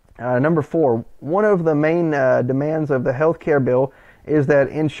 Number four, one of the main demands of the healthcare bill is that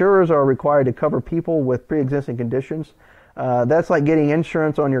insurers are required to cover people with pre-existing conditions. That's like getting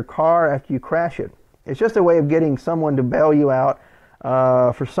insurance on your car after you crash it. It's just a way of getting someone to bail you out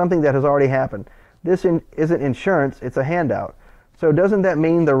for something that has already happened. This isn't insurance, it's a handout. So doesn't that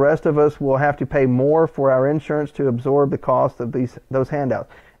mean the rest of us will have to pay more for our insurance to absorb the cost of those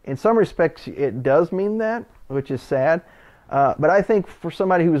handouts? In some respects, it does mean that, which is sad. But I think for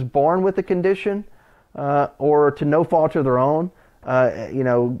somebody who was born with the condition, or to no fault of their own, I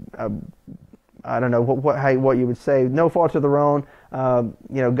don't know what you would say, no fault of their own,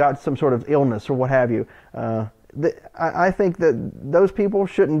 got some sort of illness or what have you. I think that those people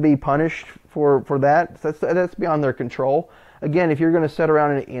shouldn't be punished for that. That's beyond their control. Again, if you're going to sit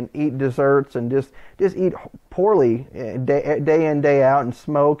around and eat desserts and just eat poorly day in, day out and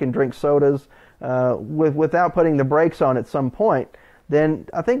smoke and drink sodas without putting the brakes on at some point, then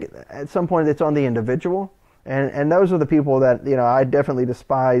I think at some point it's on the individual. And those are the people that I definitely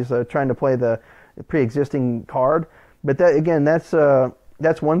despise trying to play the pre-existing card. But that again, that's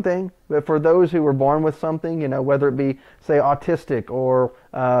that's one thing. But for those who were born with something, whether it be, say, autistic or,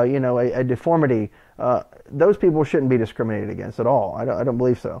 a deformity, those people shouldn't be discriminated against at all. I don't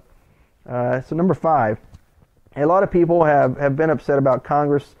believe so. So number 5, a lot of people have been upset about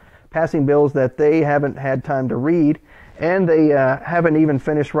Congress passing bills that they haven't had time to read, and they haven't even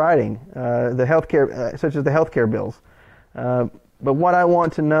finished writing, the healthcare, such as the healthcare bills. But what I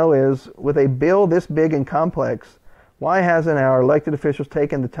want to know is, with a bill this big and complex, why hasn't our elected officials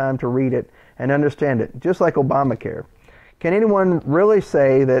taken the time to read it and understand it, just like Obamacare? Can anyone really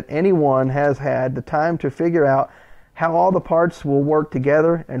say that anyone has had the time to figure out how all the parts will work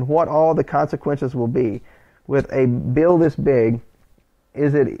together and what all the consequences will be? With a bill this big,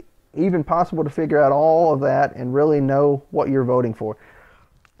 is it even possible to figure out all of that and really know what you're voting for?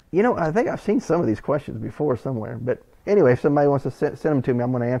 I think I've seen some of these questions before somewhere, but anyway, if somebody wants to send them to me,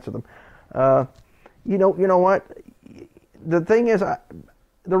 I'm going to answer them. You know what? The thing is,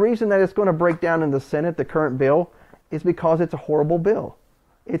 the reason that it's going to break down in the Senate, the current bill, is because it's a horrible bill.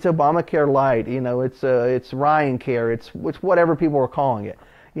 It's Obamacare light. It's Ryan Care. It's whatever people are calling it.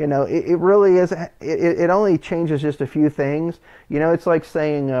 It really is. It only changes just a few things. It's like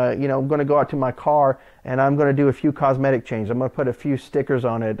saying, I'm going to go out to my car and I'm going to do a few cosmetic changes. I'm going to put a few stickers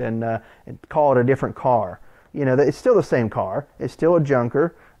on it and call it a different car. It's still the same car. It's still a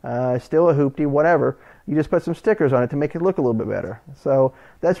junker. It's still a hoopty, whatever. You just put some stickers on it to make it look a little bit better. So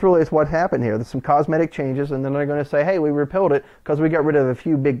that's really what happened here. There's some cosmetic changes, and then they're going to say, hey, we repealed it because we got rid of a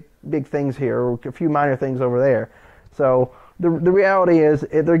few big things here, or a few minor things over there. So the reality is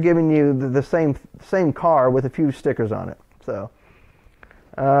they're giving you the same car with a few stickers on it. So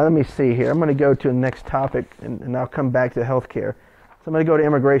let me see here. I'm going to go to the next topic, and I'll come back to healthcare. So I'm going to go to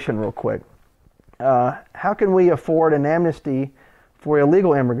immigration real quick. How can we afford an amnesty for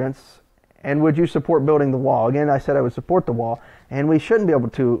illegal immigrants, and would you support building the wall? Again, I said I would support the wall, and we shouldn't be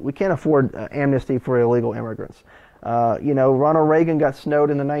able to. We can't afford amnesty for illegal immigrants. Ronald Reagan got snowed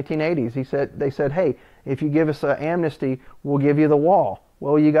in the 1980s. They said, hey, if you give us amnesty, we'll give you the wall.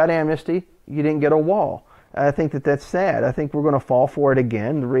 Well, you got amnesty, you didn't get a wall. I think that's sad. I think we're going to fall for it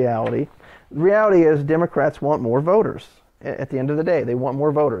again, the reality. The reality is Democrats want more voters. At the end of the day, they want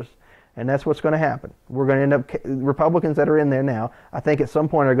more voters. And that's what's going to happen. We're going to end up, Republicans that are in there now, I think at some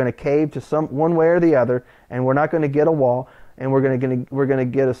point are going to cave to one way or the other, and we're not going to get a wall, and we're going to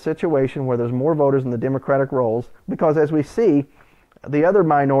get a situation where there's more voters in the Democratic rolls, because as we see, the other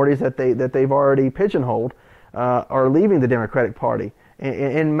minorities that they've already pigeonholed are leaving the Democratic Party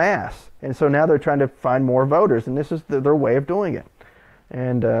in mass, and so now they're trying to find more voters, and this is their way of doing it.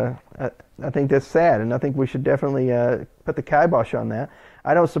 And I think that's sad, and I think we should definitely put the kibosh on that.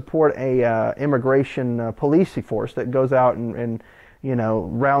 I don't support a immigration police force that goes out and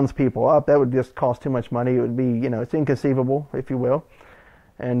rounds people up. That would just cost too much money. It would be, it's inconceivable, if you will,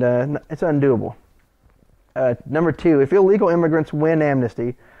 and it's undoable. Number 2, if illegal immigrants win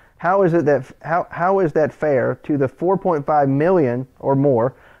amnesty, how is that fair to the 4.5 million or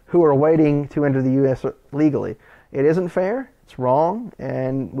more who are waiting to enter the U.S. legally? It isn't fair. It's wrong,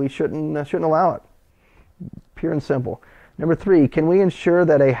 and we shouldn't allow it. Pure and simple. Number 3, can we ensure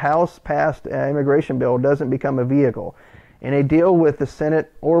that a House-passed immigration bill doesn't become a vehicle in a deal with the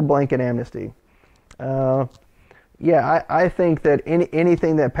Senate or blanket amnesty? Yeah, I think that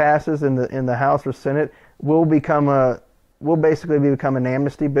anything that passes in the House or Senate will basically become an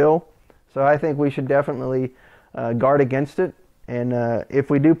amnesty bill. So I think we should definitely guard against it. And if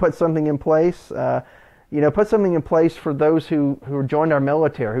we do put something in place, put something in place for those who joined our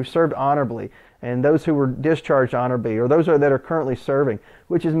military, who served honorably, and those who were discharged honorably, or those that are currently serving,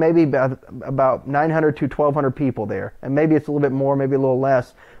 which is maybe about 900 to 1,200 people there. And maybe it's a little bit more, maybe a little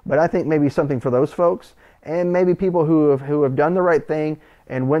less. But I think maybe something for those folks, and maybe people who have done the right thing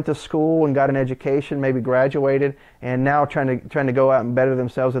and went to school and got an education, maybe graduated, and now trying to go out and better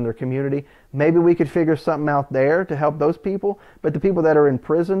themselves in their community. Maybe we could figure something out there to help those people. But the people that are in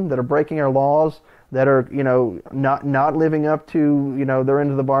prison, that are breaking our laws, that are not living up to their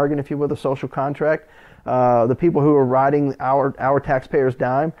end of the bargain, if you will, the social contract, the people who are riding our taxpayers'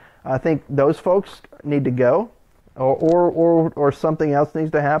 dime, I think those folks need to go, or something else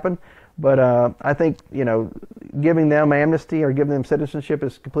needs to happen. But I think giving them amnesty or giving them citizenship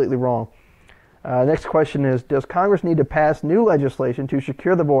is completely wrong. Next question is, does Congress need to pass new legislation to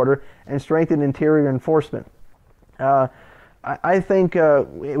secure the border and strengthen interior enforcement? I think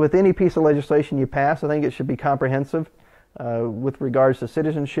with any piece of legislation you pass, I think it should be comprehensive with regards to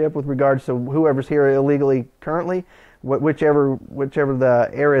citizenship, with regards to whoever's here illegally currently, whichever the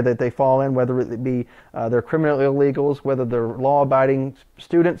area that they fall in, whether it be they're criminal illegals, whether they're law-abiding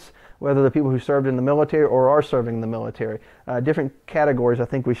students, whether they're people who served in the military or are serving in the military. Different categories I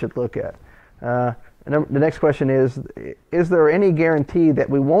think we should look at. And the next question is there any guarantee that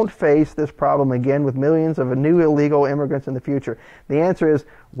we won't face this problem again with millions of new illegal immigrants in the future? The answer is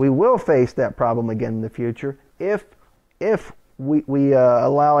we will face that problem again in the future if we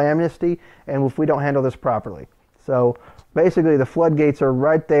allow amnesty and if we don't handle this properly. So basically the floodgates are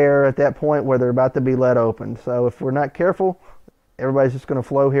right there at that point where they're about to be let open. So if we're not careful, everybody's just going to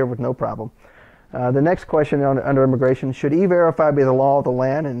flow here with no problem. The next question under immigration, should E-Verify be the law of the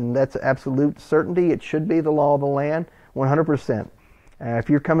land? And that's absolute certainty. It should be the law of the land, 100%. If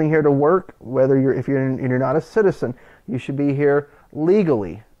you're coming here to work, if you're not a citizen, you should be here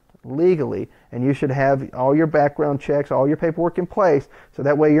legally, and you should have all your background checks, all your paperwork in place, so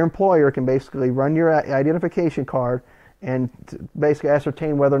that way your employer can basically run your identification card and basically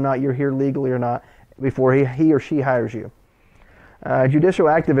ascertain whether or not you're here legally or not before he or she hires you. Judicial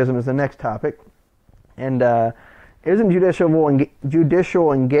activism is the next topic. And isn't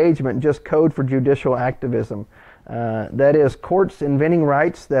judicial engagement just code for judicial activism? That is, courts inventing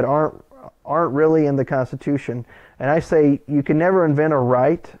rights that aren't really in the Constitution. And I say you can never invent a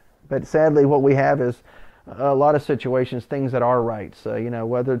right, but sadly what we have is a lot of situations, things that are rights.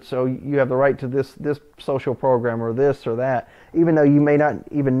 Whether it's, so you have the right to this social program or this or that, even though you may not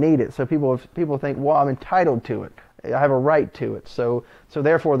even need it. So people think, well, I'm entitled to it. I have a right to it. So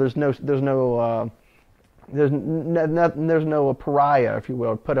therefore there's no pariah, if you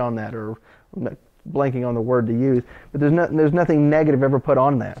will, put on that, or I'm not blanking on the word to use, but there's nothing negative ever put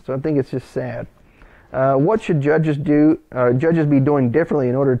on that. So I think it's just sad. What should judges be doing differently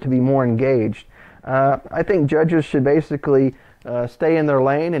in order to be more engaged? I think judges should basically stay in their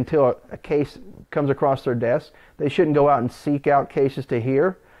lane until a case comes across their desk. They shouldn't go out and seek out cases to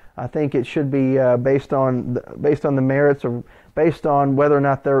hear. I think it should be based on the merits, or based on whether or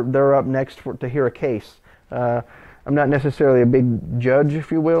not they're up next to hear a case. I'm not necessarily a big judge,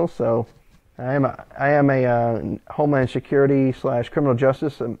 if you will, so I am a Homeland Security / criminal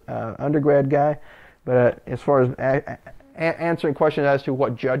justice undergrad guy. But as far as answering questions as to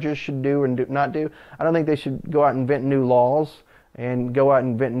what judges should do and not do, I don't think they should go out and invent new laws and go out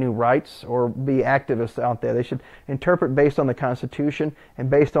and invent new rights or be activists out there. They should interpret based on the Constitution and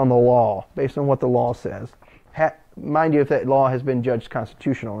based on the law, based on what the law says. Mind you, if that law has been judged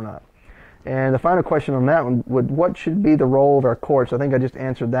constitutional or not. And the final question on that one what should be the role of our courts? I think I just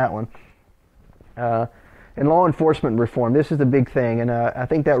answered that one. And law enforcement reform, this is the big thing, and I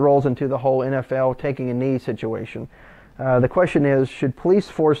think that rolls into the whole NFL taking a knee situation. The question is, should police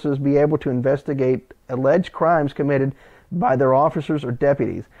forces be able to investigate alleged crimes committed by their officers or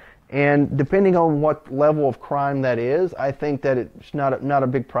deputies? And depending on what level of crime that is, I think that it's not a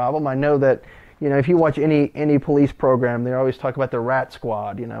big problem. I know that, if you watch any police program, they always talk about the rat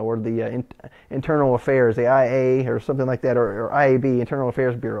squad, or the internal affairs, the IA or something like that, or IAB, Internal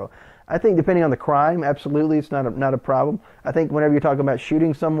Affairs Bureau. I think depending on the crime, absolutely, it's not a problem. I think whenever you're talking about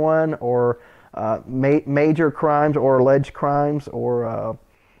shooting someone or major crimes or alleged crimes, or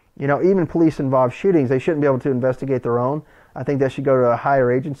even police-involved shootings, they shouldn't be able to investigate their own. I think that should go to a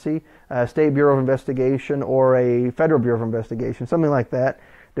higher agency, a State Bureau of Investigation or a Federal Bureau of Investigation, something like that,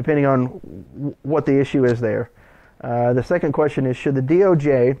 depending on what the issue is there. The second question is, should the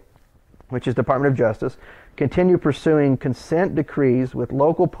DOJ, which is Department of Justice, continue pursuing consent decrees with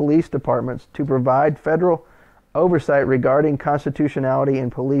local police departments to provide federal oversight regarding constitutionality in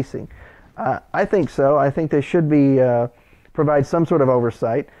policing? I think so. I think they should provide some sort of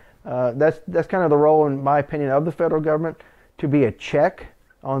oversight. That's kind of the role, in my opinion, of the federal government, to be a check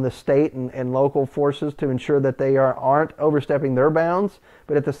on the state and local forces to ensure that they aren't overstepping their bounds,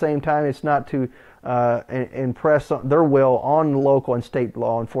 but at the same time it's not to impress their will on local and state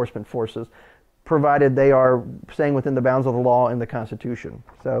law enforcement forces, provided they are staying within the bounds of the law and the Constitution.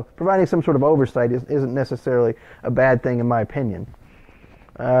 So providing some sort of oversight isn't necessarily a bad thing, in my opinion.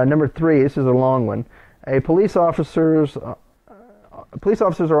 Number 3, this is a long one. Police officers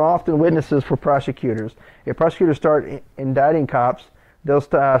are often witnesses for prosecutors. If prosecutors start indicting cops, they'll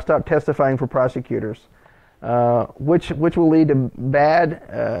stop testifying for prosecutors, which will lead to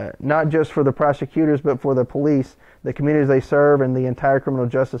bad, not just for the prosecutors, but for the police, the communities they serve, and the entire criminal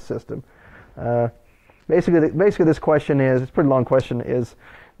justice system. Basically, this question is, it's a pretty long question, is,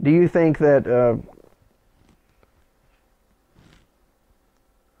 do you think that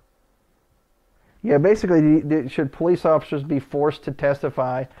basically, should police officers be forced to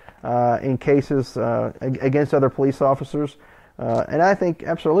testify in cases against other police officers? And I think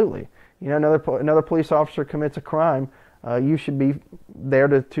absolutely. You know, another police officer commits a crime, you should be there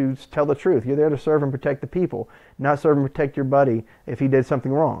to tell the truth. You're there to serve and protect the people, not serve and protect your buddy if he did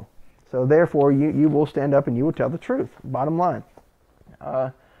something wrong. So therefore, you will stand up and you will tell the truth. Bottom line.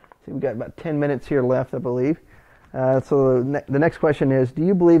 See, we've got about 10 minutes here left, I believe. So the next question is, do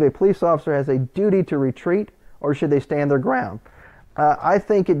you believe a police officer has a duty to retreat, or should they stand their ground? I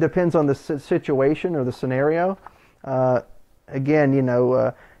think it depends on the situation or the scenario. Again, you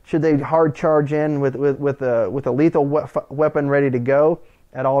know, should they hard charge in with a lethal weapon ready to go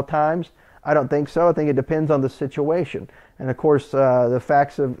at all times? I don't think so. I think it depends on the situation. And of course, the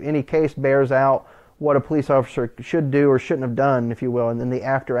facts of any case bears out what a police officer should do or shouldn't have done, if you will, and then the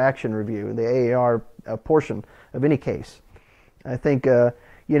after-action review, the AAR portion of any case. I think, you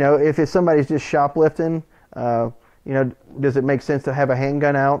know, if somebody's just shoplifting, you know, does it make sense to have a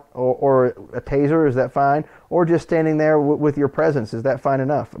handgun out or a taser? Is that fine? Or just standing there with your presence, is that fine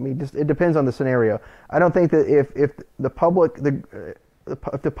enough? I mean, it depends on the scenario. I don't think that if the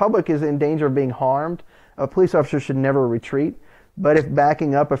public is in danger of being harmed, a police officer should never retreat. But if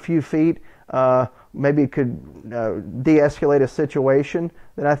backing up a few feet maybe it could de-escalate a situation,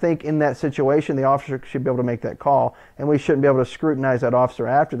 then I think in that situation the officer should be able to make that call, and we shouldn't be able to scrutinize that officer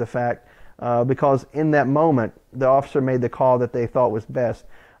after the fact because in that moment the officer made the call that they thought was best.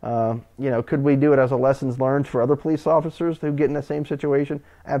 You know, could we do it as a lessons learned for other police officers who get in the same situation?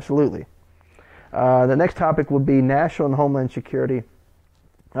 Absolutely. The next topic would be national and homeland security.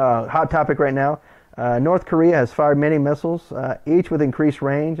 Hot topic right now. North Korea has fired many missiles, each with increased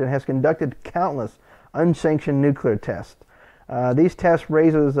range, and has conducted countless unsanctioned nuclear tests. These tests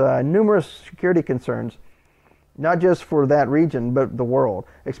raises numerous security concerns, not just for that region, but the world,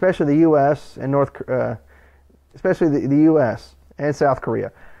 especially the U.S. and especially the U.S. and South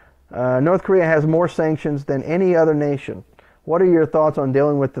Korea. North Korea has more sanctions than any other nation. What are your thoughts on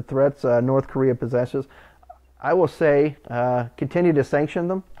dealing with the threats North Korea possesses? I will say continue to sanction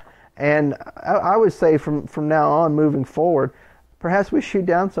them. And I would say from now on, moving forward, perhaps we shoot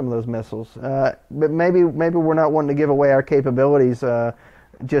down some of those missiles. But maybe we're not wanting to give away our capabilities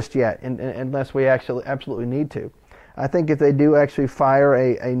just yet, unless we actually absolutely need to. I think if they do actually fire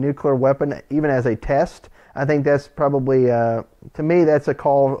a nuclear weapon, even as a test, I think that's probably, to me, that's a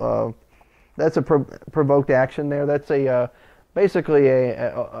call, that's a provoked action there. That's basically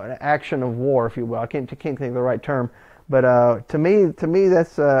an action of war, if you will. I can't think of the right term. But to me,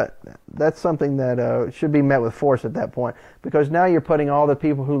 that's something that should be met with force at that point, because now you're putting all the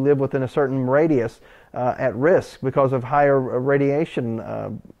people who live within a certain radius at risk because of higher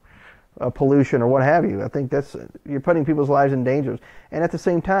radiation pollution or what have you. I think you're putting people's lives in danger. And at the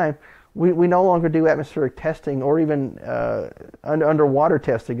same time, we no longer do atmospheric testing or even underwater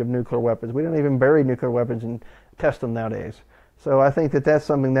testing of nuclear weapons. We don't even bury nuclear weapons and test them nowadays. So I think that's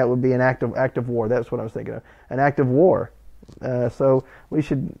something that would be an act of war. That's what I was thinking of, an act of war. So we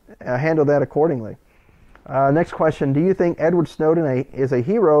should handle that accordingly. Next question: do you think Edward Snowden is a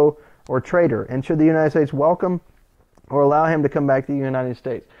hero or traitor, and should the United States welcome or allow him to come back to the United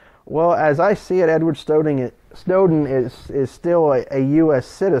States? Well, as I see it, Edward Snowden is still a U.S.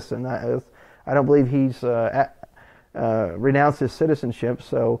 citizen. I don't believe he's renounced his citizenship.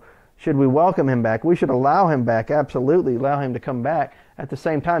 So should we welcome him back? We should allow him back, absolutely allow him to come back. At the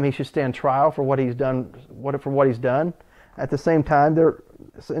same time, he should stand trial for what he's done. At the same time,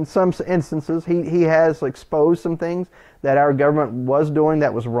 in some instances, he has exposed some things that our government was doing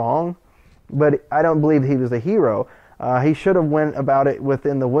that was wrong. But I don't believe he was a hero. He should have went about it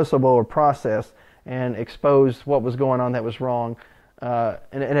within the whistleblower process and exposed what was going on that was wrong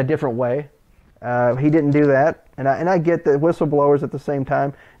in a different way. He didn't do that, and I get that whistleblowers at the same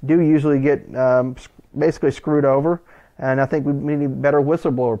time do usually get basically screwed over, and I think we need better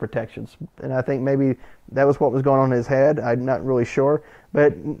whistleblower protections. And I think maybe that was what was going on in his head. I'm not really sure,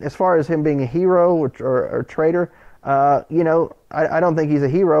 but as far as him being a hero or traitor, you know, I don't think he's a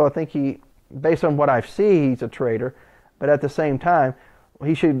hero. I think based on what I see, he's a traitor. But at the same time,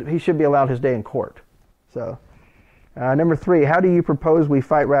 he should be allowed his day in court. So. Number 3, how do you propose we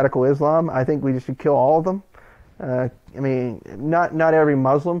fight radical Islam? I think we should kill all of them. I mean, not every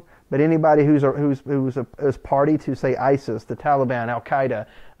Muslim, but anybody who's party to, say, ISIS, the Taliban, Al Qaeda,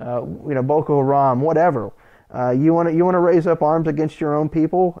 you know, Boko Haram, whatever. You want to raise up arms against your own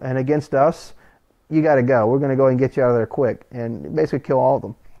people and against us? You got to go. We're going to go and get you out of there quick and basically kill all of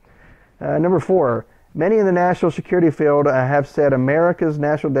them. Number 4. Many in the national security field have said America's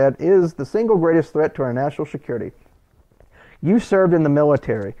national debt is the single greatest threat to our national security. You served in the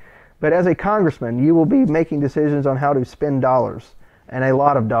military, but as a congressman, you will be making decisions on how to spend dollars, and a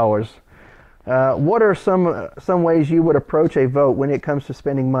lot of dollars. What are some ways you would approach a vote when it comes to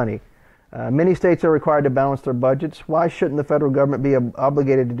spending money? Many states are required to balance their budgets. Why shouldn't the federal government be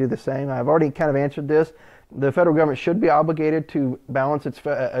obligated to do the same? I've already kind of answered this. The federal government should be obligated to balance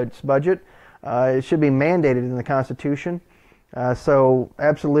its budget. It should be mandated in the Constitution. So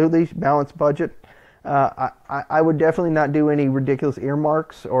absolutely, balanced budget. I would definitely not do any ridiculous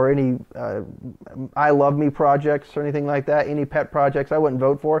earmarks or any I love me projects or anything like that, any pet projects I wouldn't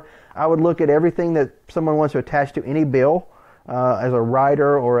vote for. I would look at everything that someone wants to attach to any bill as a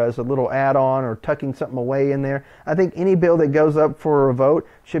rider or as a little add-on or tucking something away in there. I think any bill that goes up for a vote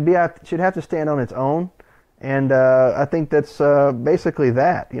should have to stand on its own. And I think that's basically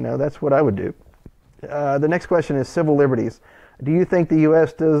that. That's what I would do. The next question is civil liberties. Do you think the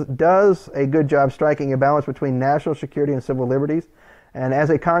U.S. does a good job striking a balance between national security and civil liberties? And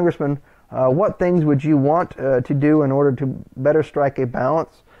as a congressman, what things would you want to do in order to better strike a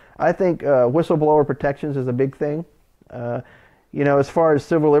balance? I think whistleblower protections is a big thing. As far as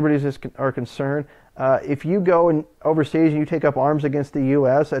civil liberties are concerned, if you go overseas and you take up arms against the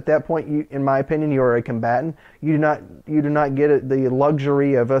U.S., at that point, in my opinion, you are a combatant. You do not get the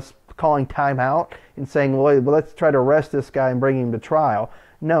luxury of us calling time out and saying, well, let's try to arrest this guy and bring him to trial.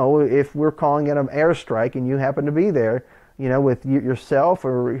 No, if we're calling it an airstrike and you happen to be there, with yourself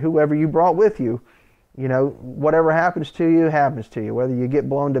or whoever you brought with you, whatever happens to you, whether you get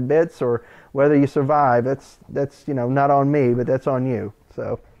blown to bits or whether you survive, that's not on me, but that's on you.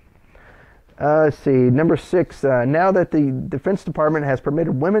 So let's see, number 6, now that the Defense Department has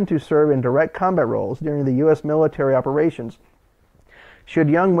permitted women to serve in direct combat roles during the U.S. military operations, should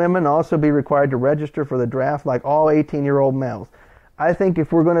young women also be required to register for the draft like all 18-year-old males? I think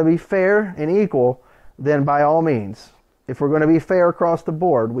if we're going to be fair and equal, then by all means. If we're going to be fair across the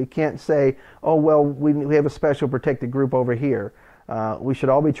board, we can't say, oh, well, we have a special protected group over here. We should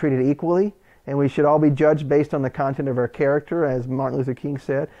all be treated equally, and we should all be judged based on the content of our character, as Martin Luther King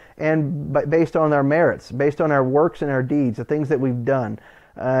said, and based on our merits, based on our works and our deeds, the things that we've done.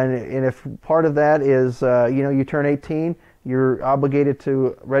 And if part of that is, you turn 18, you're obligated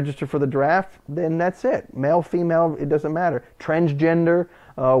to register for the draft, then that's it. Male, female, it doesn't matter. Transgender,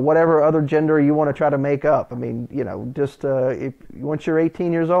 whatever other gender you want to try to make up. I mean, once you're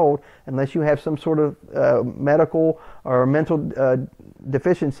 18 years old, unless you have some sort of medical or mental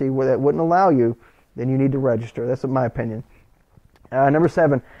deficiency that wouldn't allow you, then you need to register. That's my opinion. Number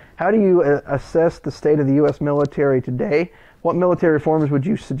 7, how do you assess the state of the U.S. military today? What military reforms would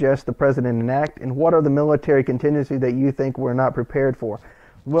you suggest the President enact, and what are the military contingencies that you think we're not prepared for?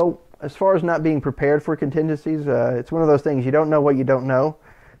 Well, as far as not being prepared for contingencies, it's one of those things, you don't know what you don't know.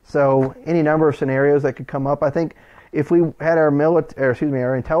 So any number of scenarios that could come up. I think if we had our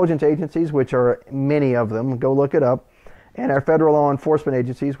intelligence agencies, which are many of them, go look it up, and our federal law enforcement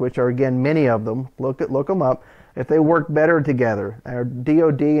agencies, which are again many of them, look them up. If they work better together, our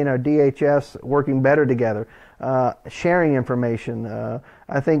DOD and our DHS working better together, sharing information,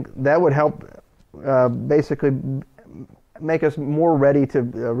 I think that would help basically make us more ready to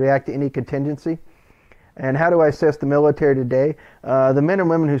react to any contingency. And how do I assess the military today? The men and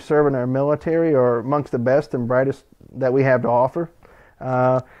women who serve in our military are amongst the best and brightest that we have to offer.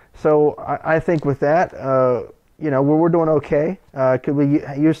 So I think with that, we're doing okay. Could we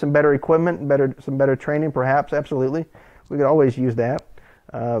use some better equipment, some better training? Perhaps, absolutely. We could always use that.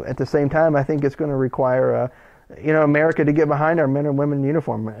 At the same time, I think it's going to require, America to get behind our men and women in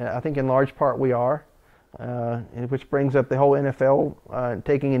uniform. I think in large part we are, which brings up the whole NFL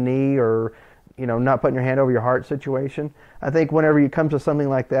taking a knee or, not putting your hand over your heart situation. I think whenever you come to something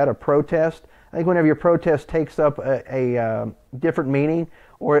like that, a protest, I think whenever your protest takes up a different meaning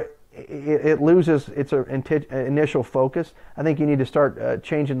or it loses its initial focus, I think you need to start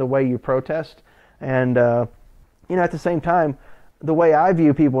changing the way you protest. And, at the same time, the way I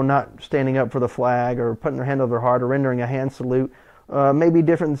view people not standing up for the flag or putting their hand over their heart or rendering a hand salute may be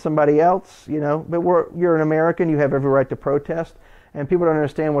different than somebody else, but you're an American, you have every right to protest. And people don't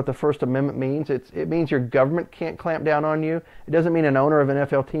understand what the First Amendment means. It means your government can't clamp down on you. It doesn't mean an owner of an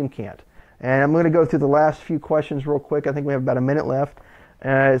NFL team can't. And I'm going to go through the last few questions real quick. I think we have about a minute left.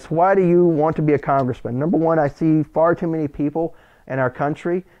 It's why do you want to be a congressman? Number one, I see far too many people in our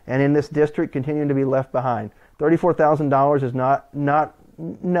country and in this district continuing to be left behind. $34,000 is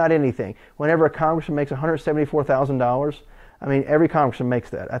not anything. Whenever a congressman makes $174,000, I mean, every congressman makes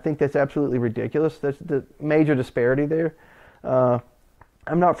that. I think that's absolutely ridiculous. That's the major disparity there.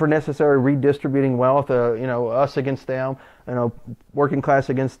 I'm not for necessarily redistributing wealth, us against them, working class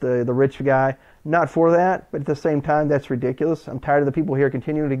against the rich guy. Not for that, but at the same time, that's ridiculous. I'm tired of the people here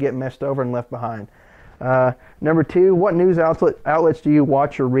continuing to get messed over and left behind. Number two, what news outlets do you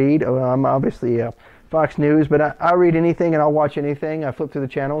watch or read? I'm obviously Fox News, but I read anything and I'll watch anything. I flip through the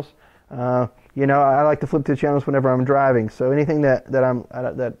channels. You know, I like to flip to channels whenever I'm driving. So anything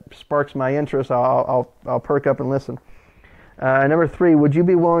that sparks my interest, I'll perk up and listen. Number 3, would you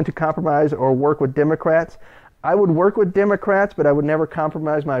be willing to compromise or work with Democrats? I would work with Democrats, but I would never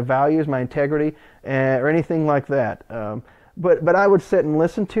compromise my values, my integrity, or anything like that. But I would sit and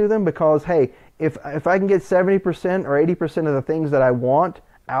listen to them because, hey, if I can get 70% or 80% of the things that I want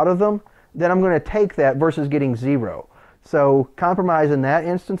out of them, then I'm going to take that versus getting 0. So compromise in that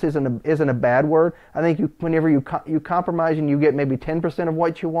instance isn't a bad word. I think whenever you compromise and you get maybe 10% of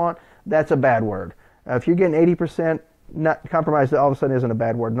what you want, that's a bad word. If you're getting 80%, not compromise all of a sudden isn't a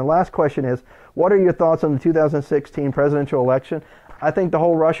bad word. And the last question is, what are your thoughts on the 2016 presidential election? I think the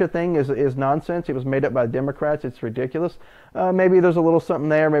whole Russia thing is nonsense. It was made up by Democrats. It's ridiculous. Maybe there's a little something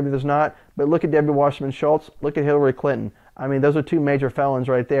there, maybe there's not. But look at Debbie Wasserman Schultz. Look at Hillary Clinton. I mean, those are 2 major felons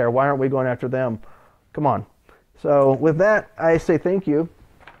right there. Why aren't we going after them? Come on. So with that, I say thank you.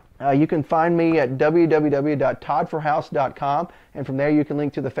 You can find me at www.toddforhouse.com, and from there you can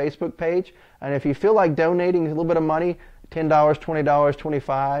link to the Facebook page. And if you feel like donating a little bit of money, $10, $20,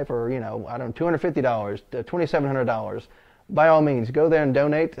 $25, or I don't know, $250, $2,700, by all means, go there and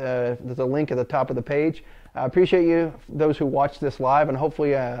donate. There's a link at the top of the page. I appreciate you, those who watch this live, and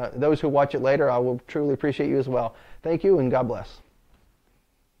hopefully those who watch it later. I will truly appreciate you as well. Thank you, and God bless.